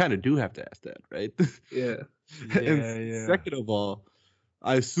 Like, you kind of do have to ask that, right? Yeah. And second of all,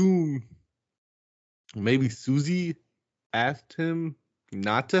 I assume maybe Susie asked him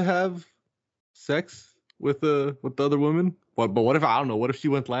not to have sex with the other woman. But what if, I don't know, what if she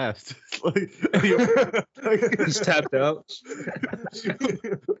went last? Like, He's tapped out.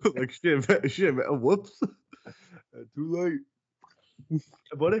 like shit, man. Whoops. Too late.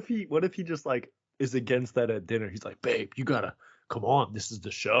 What if he just like is against that at dinner? He's like, babe, you gotta come on. This is the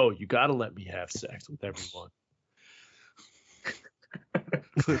show. You gotta let me have sex with everyone.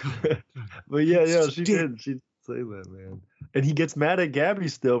 But yeah, she did. She'd say that, man. And he gets mad at Gabby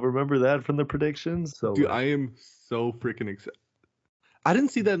still. Remember that from the predictions? So Dude, I am so freaking excited. I didn't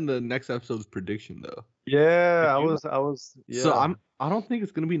see that in the next episode's prediction though. yeah, I was. Yeah. So I don't think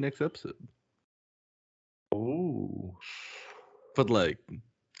it's gonna be next episode. Ooh. But like,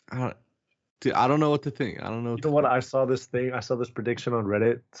 I don't know what to think. I don't know. You know what? I saw this prediction on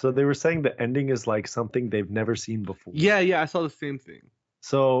Reddit. So they were saying the ending is like something they've never seen before. Yeah, I saw the same thing.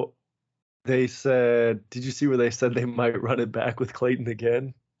 So they said, did you see where they said they might run it back with Clayton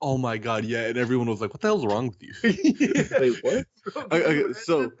again? Oh my god, yeah, and everyone was like, "What the hell's wrong with you?" Wait, what? Okay,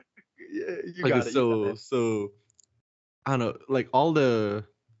 so yeah, you like, got it. so I don't know, like all the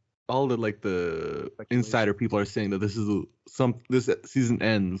like the insider people are saying that this season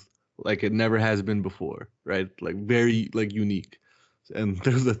ends like it never has been before, right? Like very like unique. And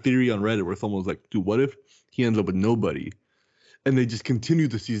there's a theory on Reddit where someone was like, "Dude, what if he ends up with nobody, and they just continue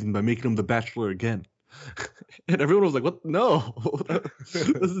the season by making him the Bachelor again?" And everyone was like, what? No. This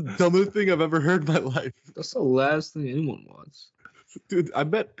is the dumbest thing I've ever heard in my life. That's the last thing anyone wants. Dude, I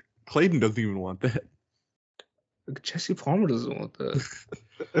bet Clayton doesn't even want that. Like, Jesse Palmer doesn't want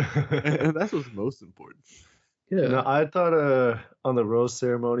that. And that's what's most important. Yeah. No, I thought on the rose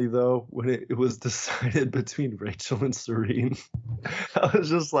ceremony though, when it was decided between Rachel and Serene, I was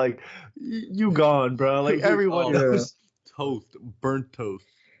just like, "You gone, bro!" Like everyone Oh, was toast, burnt toast.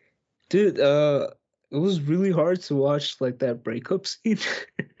 Dude, it was really hard to watch like that breakup scene.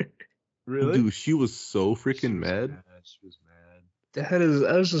 really. Dude, she was so freaking mad. She was mad.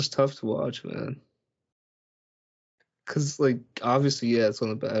 That was just tough to watch, man. Cause like obviously, yeah, it's on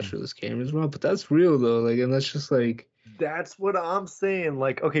the Bachelor, this camera's wrong, but that's real though. Like, and that's just like That's what I'm saying.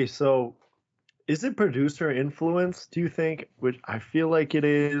 Like, okay, so is it producer influence, do you think? Which I feel like it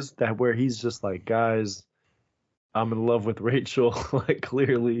is, that where he's just like, guys, I'm in love with Rachel, like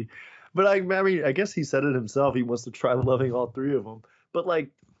clearly. But I mean, I guess he said it himself. He wants to try loving all three of them. But like,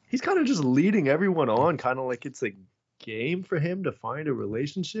 he's kind of just leading everyone on, kind of like it's a game for him to find a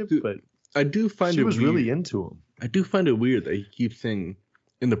relationship. Dude, but I do find she it was weird. really into him. I do find it weird that he keeps saying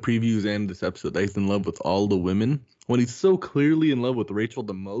in the previews and this episode that he's in love with all the women when he's so clearly in love with Rachel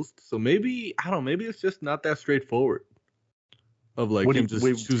the most. So maybe, I don't know, maybe it's just not that straightforward. Of like him just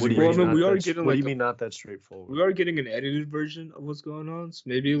choosing Well, I Rachel. mean, we are getting What do like you mean not that straightforward? we are getting an edited version of what's going on. So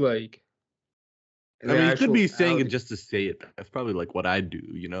maybe like I mean, he could be actual saying it reality- just to say it. That's probably like what I'd do,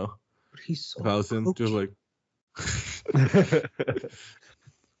 you know? But he's so If I was him, just like.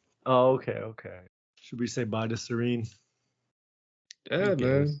 Oh, okay. Should we say bye to Serene? yeah, Who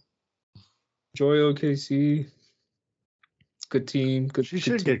cares? man. Joy OKC. Good team. Good. She good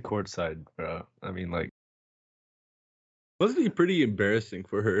should team. get courtside, bro. I mean, like, Wasn't it pretty embarrassing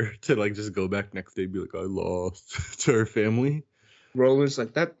for her to like just go back next day and be like, I lost to her family? Rollins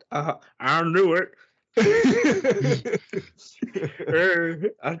like that. I knew it. I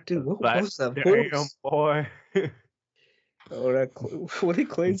did. What was that damn, voice? boy. Oh, that what did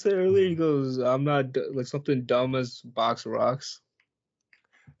Clayton say earlier? He goes, "I'm not like something dumb as box of rocks."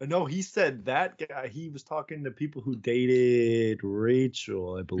 No, he said that guy. He was talking to people who dated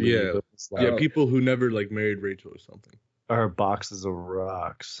Rachel, I believe. Yeah. It was like, Yeah, people who never like married Rachel or something. or boxes of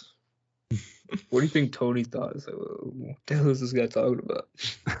rocks. What do you think Tony thought? It's like, what the hell is this guy talking about?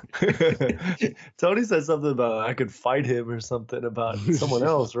 Tony said something about I could fight him or something about someone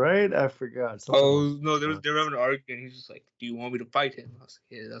else, right? I forgot. Something Oh no, they were having an argument. He's just like, "Do you want me to fight him?" I was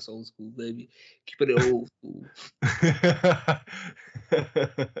like, "Yeah, that's old school, baby. Keep it old school."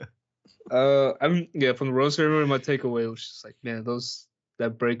 I mean, yeah, from the rose ceremony, my takeaway was just like, man,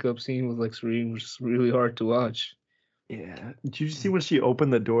 that breakup scene with like Serene was just really hard to watch. Yeah. Did you see when she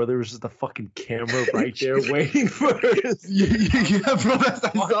opened the door? There was just a fucking camera right there waiting for her. Yeah, bro, I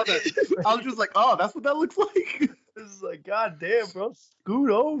saw that. I was just like, oh, that's what that looks like. It's like, God damn, bro, scoot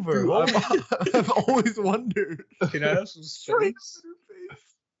over. Dude, I've always wondered. Can I have some space?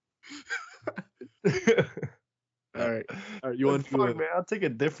 All right, You want to Fuck, man, I'll take a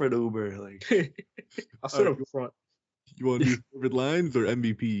different Uber. Like, I'll sit Alright. up front. you want to do favorite lines or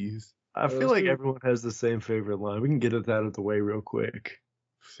MVPs? I feel let's like do- everyone has the same favorite line. We can get it out of the way real quick.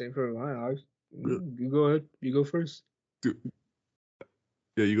 Same for line. Alex. You go ahead. You go first. Dude.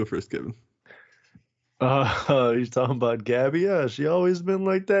 Yeah, you go first, Kevin. You're talking about Gabby? Yeah, she always been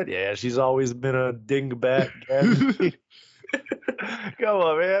like that? Yeah, she's always been a dingbat, Gabby. Come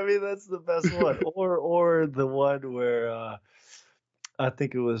on, man. I mean, that's the best one. Or the one where I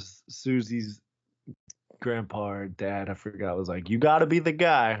think it was Susie's grandpa or dad, I forgot, was like, you gotta be the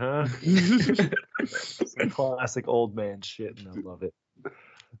guy, huh? Some classic old man shit, and I love it.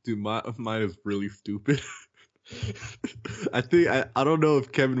 Dude, mine is really stupid. I think I don't know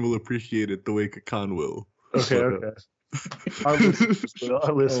if Kevin will appreciate it the way Kakan will. Okay. Our listeners will.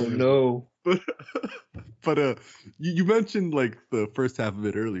 Our Oh listeners no. But you mentioned like the first half of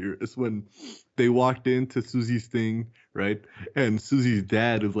it earlier. It's when they walked into Susie's thing, right? And Susie's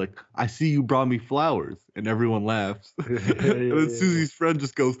dad is like, "I see you brought me flowers," and everyone laughs. And then Susie's friend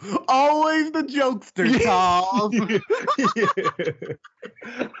just goes, "Always the jokester, Tom."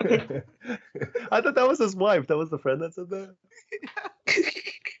 I thought that was his wife. That was the friend that said that.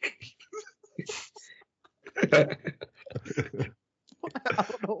 I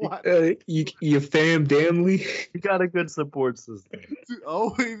don't know why. You fam damnly. You got a good support system. Dude,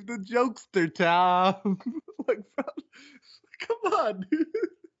 always the jokester, Tom. Like, bro, come on, dude.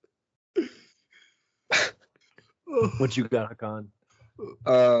 What you got, Hakan?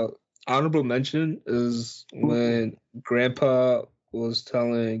 Honorable mention is when Grandpa was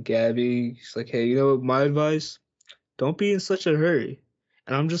telling Gabby, he's like, "Hey, you know what? My advice: don't be in such a hurry."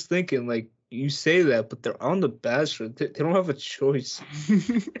 And I'm just thinking, like, you say that, but they're on the Bachelor. They don't have a choice.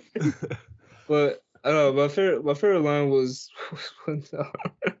 But I don't know. My favorite line was when,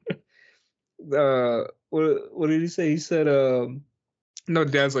 what did he say? He said, no,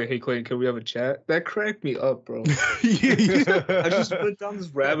 Dad's like, hey, Clayton, can we have a chat? That cracked me up, bro. I just went down this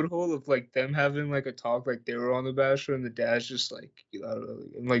rabbit hole of like them having like a talk like they were on the Bachelor, and the dad's just like, I don't know,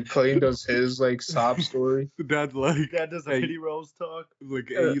 and like Clayton does his like sob story. The dad's like, Dad does a pity rose talk. Like,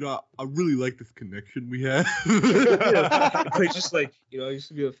 hey, I really like this connection we have. Clayton's just like, I used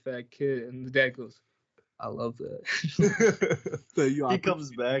to be a fat kid, and the dad goes, I love that. So, He comes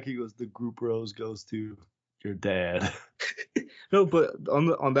back. He goes, the group rose goes to your dad. No, but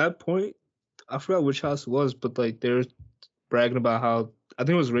on that point, I forgot which house it was, but like they're bragging about how I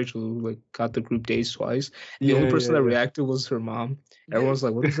think it was Rachel who like got the group dates twice. The only person that reacted was her mom. Everyone's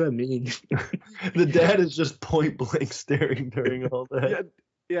like, "What does that mean?" The dad is just point blank staring during all that.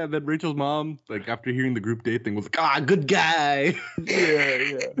 Yeah. Then Rachel's mom, like after hearing the group date thing, was like, good guy.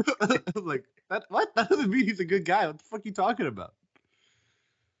 Yeah. I was like, what? That doesn't mean he's a good guy. What the fuck are you talking about?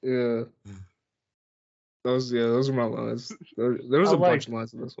 Yeah. Those are my lines. There was a bunch of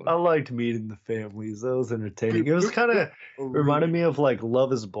lines in this one. I liked meeting the families. That was entertaining. It was kind of reminded me of like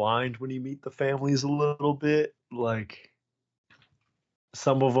Love is Blind when you meet the families a little bit. Like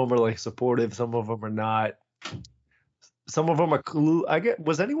some of them are like supportive, some of them are not. Some of them are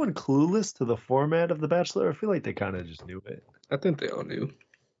was anyone clueless to the format of The Bachelor? I feel like they kind of just knew it. I think they all knew.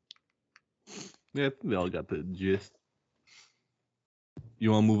 Yeah, I think they all got the gist.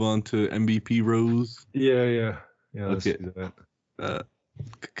 You want to move on to MVP Rose? Yeah. Let's Okay. do that.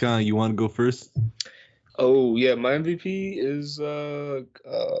 Khan, you want to go first? Oh yeah, my MVP is our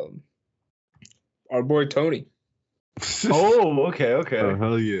boy Tony. Oh, okay. Oh,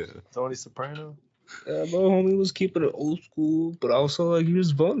 hell yeah. Tony Soprano. My homie was keeping it old school, but also like he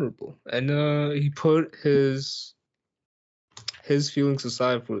was vulnerable, and he put his feelings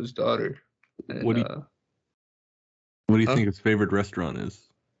aside for his daughter. And, What do you think his favorite restaurant is?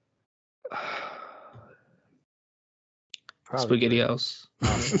 Spaghetti House.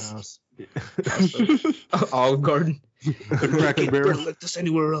 House. Olive Garden. The Cracker Barrel. Bread like this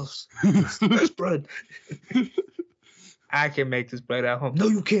anywhere else. It's the best bread. I can make this bread at home. No,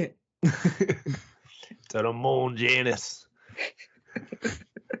 you can't. To the moon, Janice.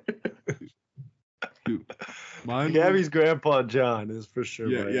 Dude, mine Gabby's grandpa John is for sure.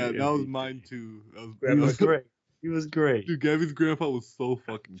 Yeah, that was mine too. He was great. He was great. Dude, Gabby's grandpa was so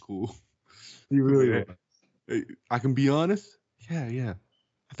fucking cool. He really was. Hey, I can be honest. Yeah.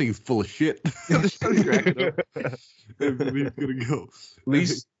 I think he's full of shit. He's gonna go.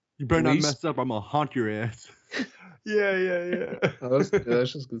 Least, you better not mess up. I'm gonna haunt your ass. Yeah. Oh,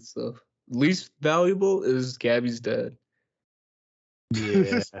 that's just good stuff. Least valuable is Gabby's dad.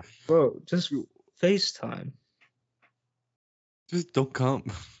 Yeah. Bro, just FaceTime. Just don't come.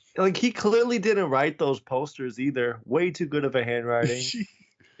 Like he clearly didn't write those posters either. Way too good of a handwriting.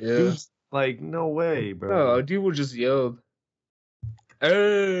 Yeah. Like no way, bro. No, dude would just yelled.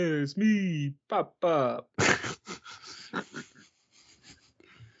 Hey, it's me, Papa.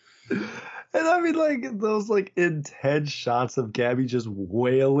 And I mean, like those like intense shots of Gabby just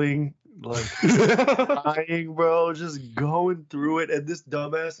wailing, like crying, bro, just going through it, and this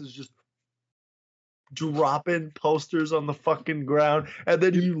dumbass is just dropping posters on the fucking ground, and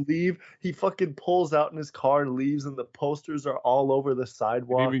then you leave. He fucking pulls out in his car and leaves, and the posters are all over the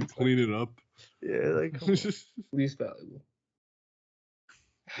sidewalk. Even clean it up. Yeah, like Least valuable.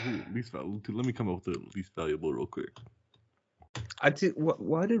 Ooh, least valuable. Dude, let me come up with the least valuable real quick.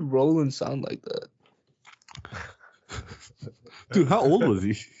 Why did Roland sound like that? Dude, how old was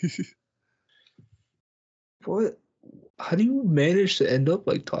he? What? How do you manage to end up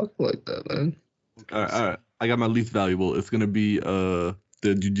like talking like that, man? All right. I got my least valuable. It's gonna be the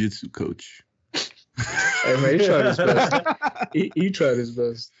jiu-jitsu coach. Hey man, he tried his best. He tried his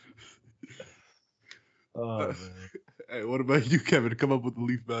best. oh man. Hey, what about you, Kevin? Come up with the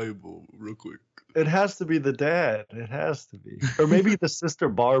least valuable real quick. It has to be the dad. It has to be. Or maybe the sister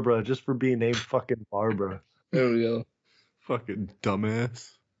Barbara, just for being named fucking Barbara. There we go. Fucking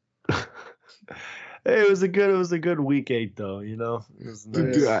dumbass. Hey, it was a good week 8 though, you know? It was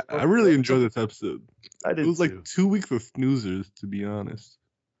nice. Dude, I really enjoyed this episode. I did It was too. like 2 weeks of snoozers, to be honest.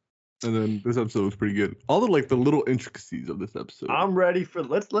 And then this episode was pretty good. All the little intricacies of this episode. I'm ready for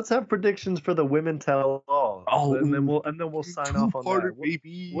let's have predictions for the women tell all. Oh, and then we'll sign off on that.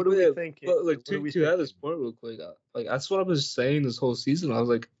 Baby. What are we thinking? But like What are we to have thinking? this point real quick, like that's what I was saying this whole season. I was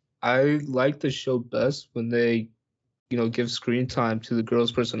like, I like the show best when they, give screen time to the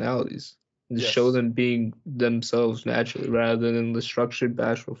girls' personalities and just Yes. show them being themselves naturally rather than in the structured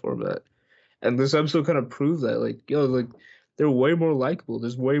bachelor format. And this episode kind of proved that, like, yo, like they're way more likable.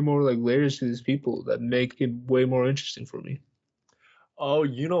 There's way more like layers to these people that make it way more interesting for me. Oh,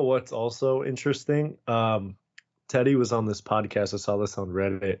 you know what's also interesting? Teddy was on this podcast. I saw this on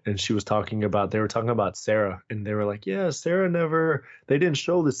Reddit, and they were talking about Sarah, and they were like, yeah, they didn't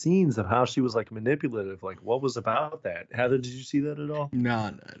show the scenes of how she was like manipulative. Like, what was about that? Heather, did you see that at all? No,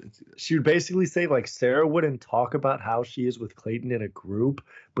 I didn't see that. She would basically say like Sarah wouldn't talk about how she is with Clayton in a group,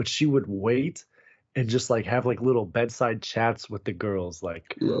 but she would wait and just like have like little bedside chats with the girls,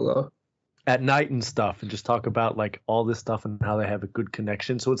 like at night and stuff, and just talk about like all this stuff and how they have a good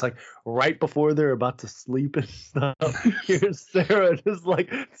connection. So it's like right before they're about to sleep and stuff, here's Sarah just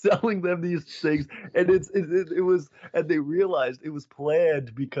like telling them these things, and it was, and they realized it was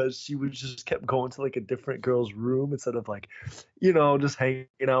planned because she would just kept going to like a different girl's room instead of like, you know, just hanging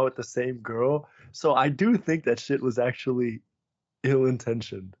out with the same girl. So I do think that shit was actually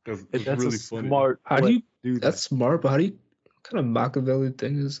ill-intentioned. That's That's really a funny. smart. How do you do that. That's smart, but how do you? What kind of Machiavelli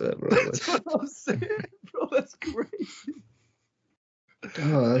thing is that, bro? That's what I'm saying, bro. That's crazy.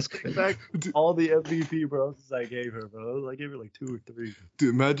 Oh, that's crazy. Back all the MVP bros I gave her, bro. I gave her like 2 or 3.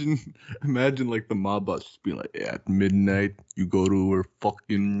 Dude, imagine like the mob boss just being like, yeah, at midnight, you go to her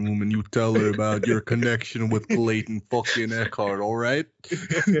fucking room and you tell her about your connection with Clayton fucking Eckhart, all right?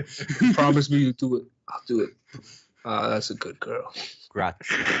 You promise me you do it. I'll do it. Ah, that's a good girl.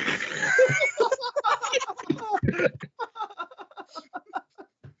 Grazie.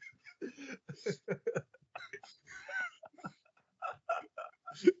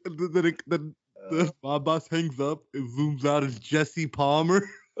 then the mob boss hangs up and zooms out as Jesse Palmer.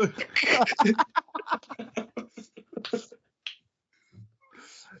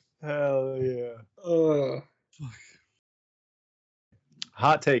 Hell yeah. Fuck.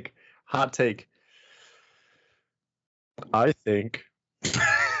 Hot take. I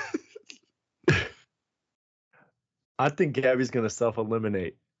think Gabby's gonna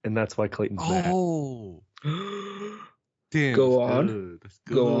self-eliminate, and that's why Clayton's mad. Oh. Damn. Go that's on. good. That's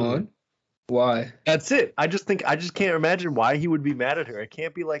good. Go on. Why? That's it. I just can't imagine why he would be mad at her. It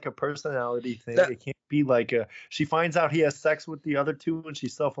can't be like a personality thing. It can't be like she finds out he has sex with the other two and she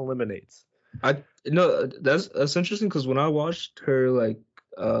self-eliminates. No, that's interesting because when I watched her like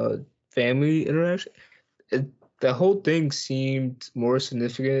family interaction, the whole thing seemed more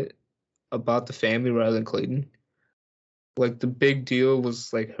significant about the family rather than Clayton. Like the big deal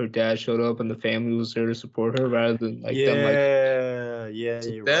was like her dad showed up and the family was there to support her rather than like them like so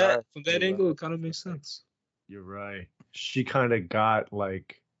you're that right. from that angle it kind of makes sense. You're right. She kind of got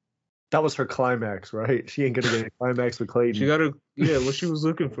like that was her climax, right? She ain't gonna get a climax with Clayton. She got what she was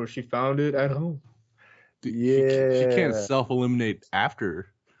looking for. She found it at home. She can't self-eliminate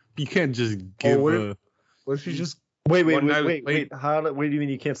after. You can't just give what if she just Wait. How do you mean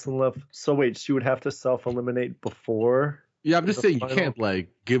you can't self? So wait, she would have to self-eliminate before. Yeah, I'm just saying final? you can't like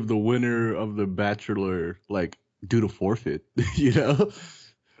give the winner of the Bachelor like do the forfeit, you know?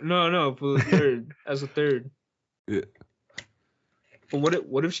 No, for the third as a third. Yeah. But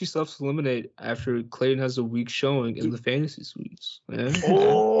what if she self-eliminate after Clayton has a weak showing in the fantasy suites? Man?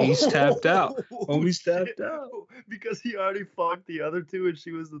 Oh, he's tapped out. Homie's tapped out because he already fucked the other two and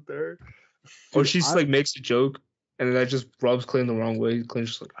she was the third. Or she like makes a joke. And that just rubs Clayton the wrong way. Clayton's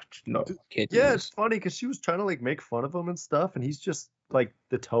just like, no, I can't do this. It's funny because she was trying to like make fun of him and stuff, and he's just like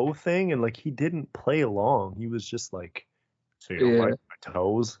the toe thing, and like he didn't play along. He was just like, so you don't like my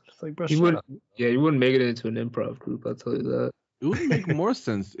toes? It's like, bro, he wouldn't make it into an improv group. I'll tell you that. It would make more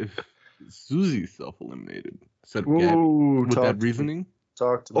sense if Susie self-eliminated instead of Gabby. With that reasoning.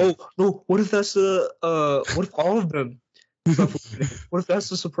 Talk to me. Oh no! What if that's what if all of them? What if that's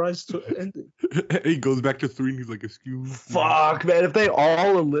the surprise to ending? He goes back to 3 and he's like, excuse me. Fuck, man. If they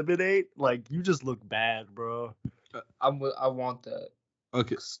all eliminate, like, you just look bad, bro. I want that.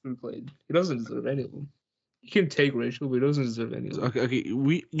 Okay. Screenplay. He doesn't deserve any of them. He can take Rachel, but he doesn't deserve any of them. Okay.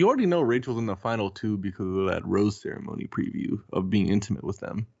 You already know Rachel's in the final 2 because of that rose ceremony preview of being intimate with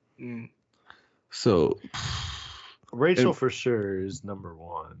them. So... Rachel for sure is number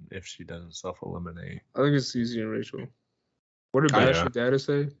 1 if she doesn't self-eliminate. I think it's Susie and Rachel. What did Bachelor Data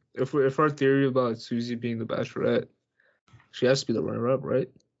say? If our theory about Susie being the Bachelorette, she has to be the runner-up, right?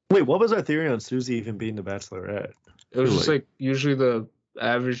 Wait, what was our theory on Susie even being the Bachelorette? It was just like usually the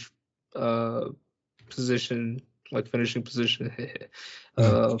average position, like finishing position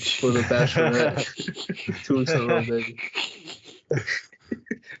for the Bachelorette. 2 weeks in a row, baby.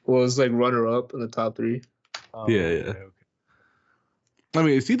 Well, it's like runner-up in the top 3. Oh, yeah. Okay. I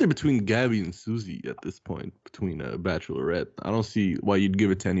mean, it's either between Gabby and Susie at this point, between Bachelorette. I don't see why you'd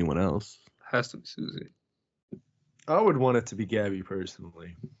give it to anyone else. Has to be Susie. I would want it to be Gabby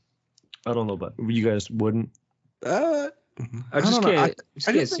personally. I don't know, but you guys wouldn't. I just don't know. can't. I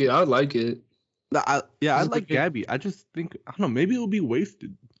can't just see it. I would like it. I Just like think- Gabby. I just think I don't know. Maybe it'll be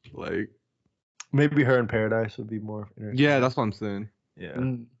wasted. Like, Maybe her in Paradise would be more. yeah, that's what I'm saying. Yeah.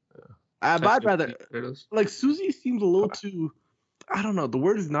 Mm. But I'd rather Potatoes. like Susie seems a little too. I don't know. The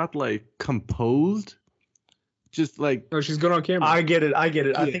word is not like composed. Just like No, she's good on camera. I get it. I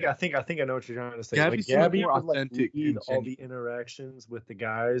Yeah. think I know what you're trying to say. Gabby Like, seems Gabby more would like authentic lead and all the interactions with the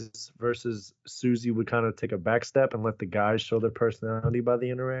guys versus Susie would kind of take a back step and let the guys show their personality by the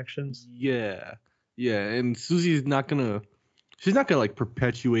interactions. yeah, and Susie's not gonna. She's not gonna like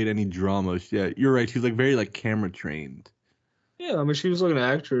perpetuate any drama. Yeah, you're right. She's like very like camera trained. Yeah, I mean, she was like an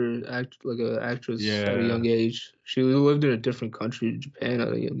actress at a Yeah. young age. She lived in a different country, Japan,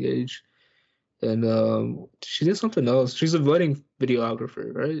 at a young age, and she did something else. She's a wedding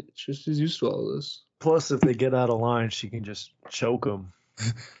videographer, right? She's used to all this. Plus, if they get out of line, she can just choke them.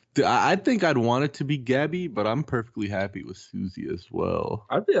 Dude, I think I'd want it to be Gabby, but I'm perfectly happy with Susie as well.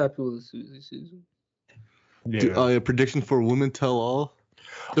 I'd be happy with the Susie season. Dude, a prediction for Women Tell All.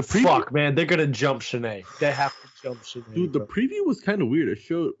 The preview, Fuck, man, they're gonna jump Shanae. They have to jump Shanae. dude, the bro. preview was kind of weird.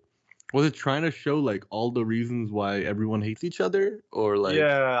 Was it trying to show like all the reasons why everyone hates each other, or like?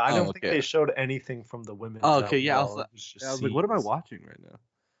 yeah, I don't think okay. they showed anything from the women. Oh, okay, yeah. I It was just like, what am I scenes. watching right now?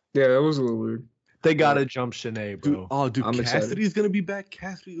 Yeah, that was a little weird. They gotta jump Shanae, bro. Dude, I'm excited. Cassidy's gonna be back.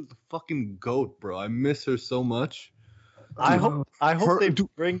 Cassidy is the fucking goat, bro. I miss her so much. I Dude, hope her- they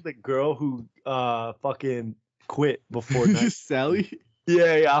dude- bring the girl who fucking quit before night. Sally.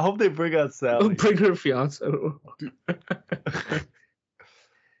 Yeah, I hope they bring out Sally. Bring her fiance.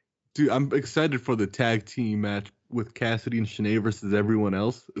 Dude, I'm excited for the tag team match with Cassidy and Shanae versus everyone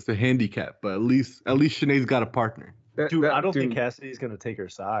else. It's a handicap, but at least Shanae's got a partner. Dude, I don't think Cassidy's gonna take her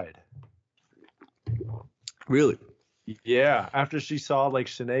side. Really? Yeah, after she saw like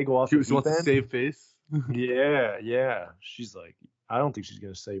Shanae go off She the wants deep to end. save face. Yeah. She's like, I don't think she's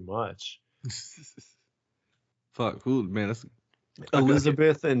gonna say much. Fuck, ooh, man. That's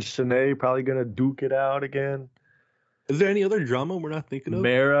Elizabeth and Shanae probably gonna duke it out again. Is there any other drama we're not thinking of?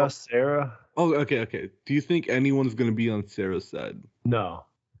 Mara, Sarah. Oh, okay. Do you think anyone's gonna be on Sarah's side? No,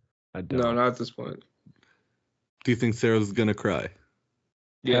 I don't. No, not at this point. Do you think Sarah's gonna cry?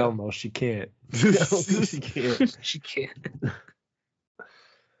 Hell no, she can't. I don't think she can't. She can't.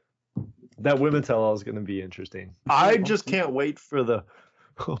 That Women Tell All is gonna be interesting. I just can't wait for the.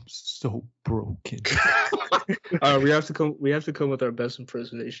 I'm so broken. We have to come. We have to come with our best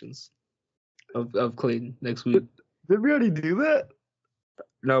impersonations of Clayton next week. Did we already do that?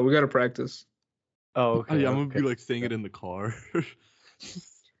 No, we gotta practice. Oh, okay. I'm gonna be like saying it in the car.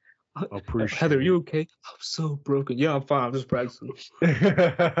 Appreciate Heather, you okay? I'm so broken. Yeah, I'm fine. I'm just practicing.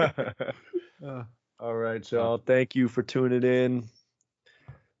 All right, y'all. Thank you for tuning in.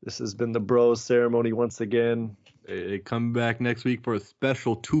 This has been the Bros Ceremony once again. Hey, come back next week for a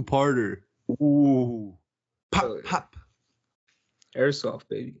special 2-parter. Ooh. Pop, Oh, yeah. pop. Airsoft,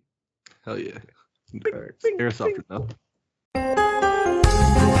 baby. Hell yeah. All right. Airsoft enough.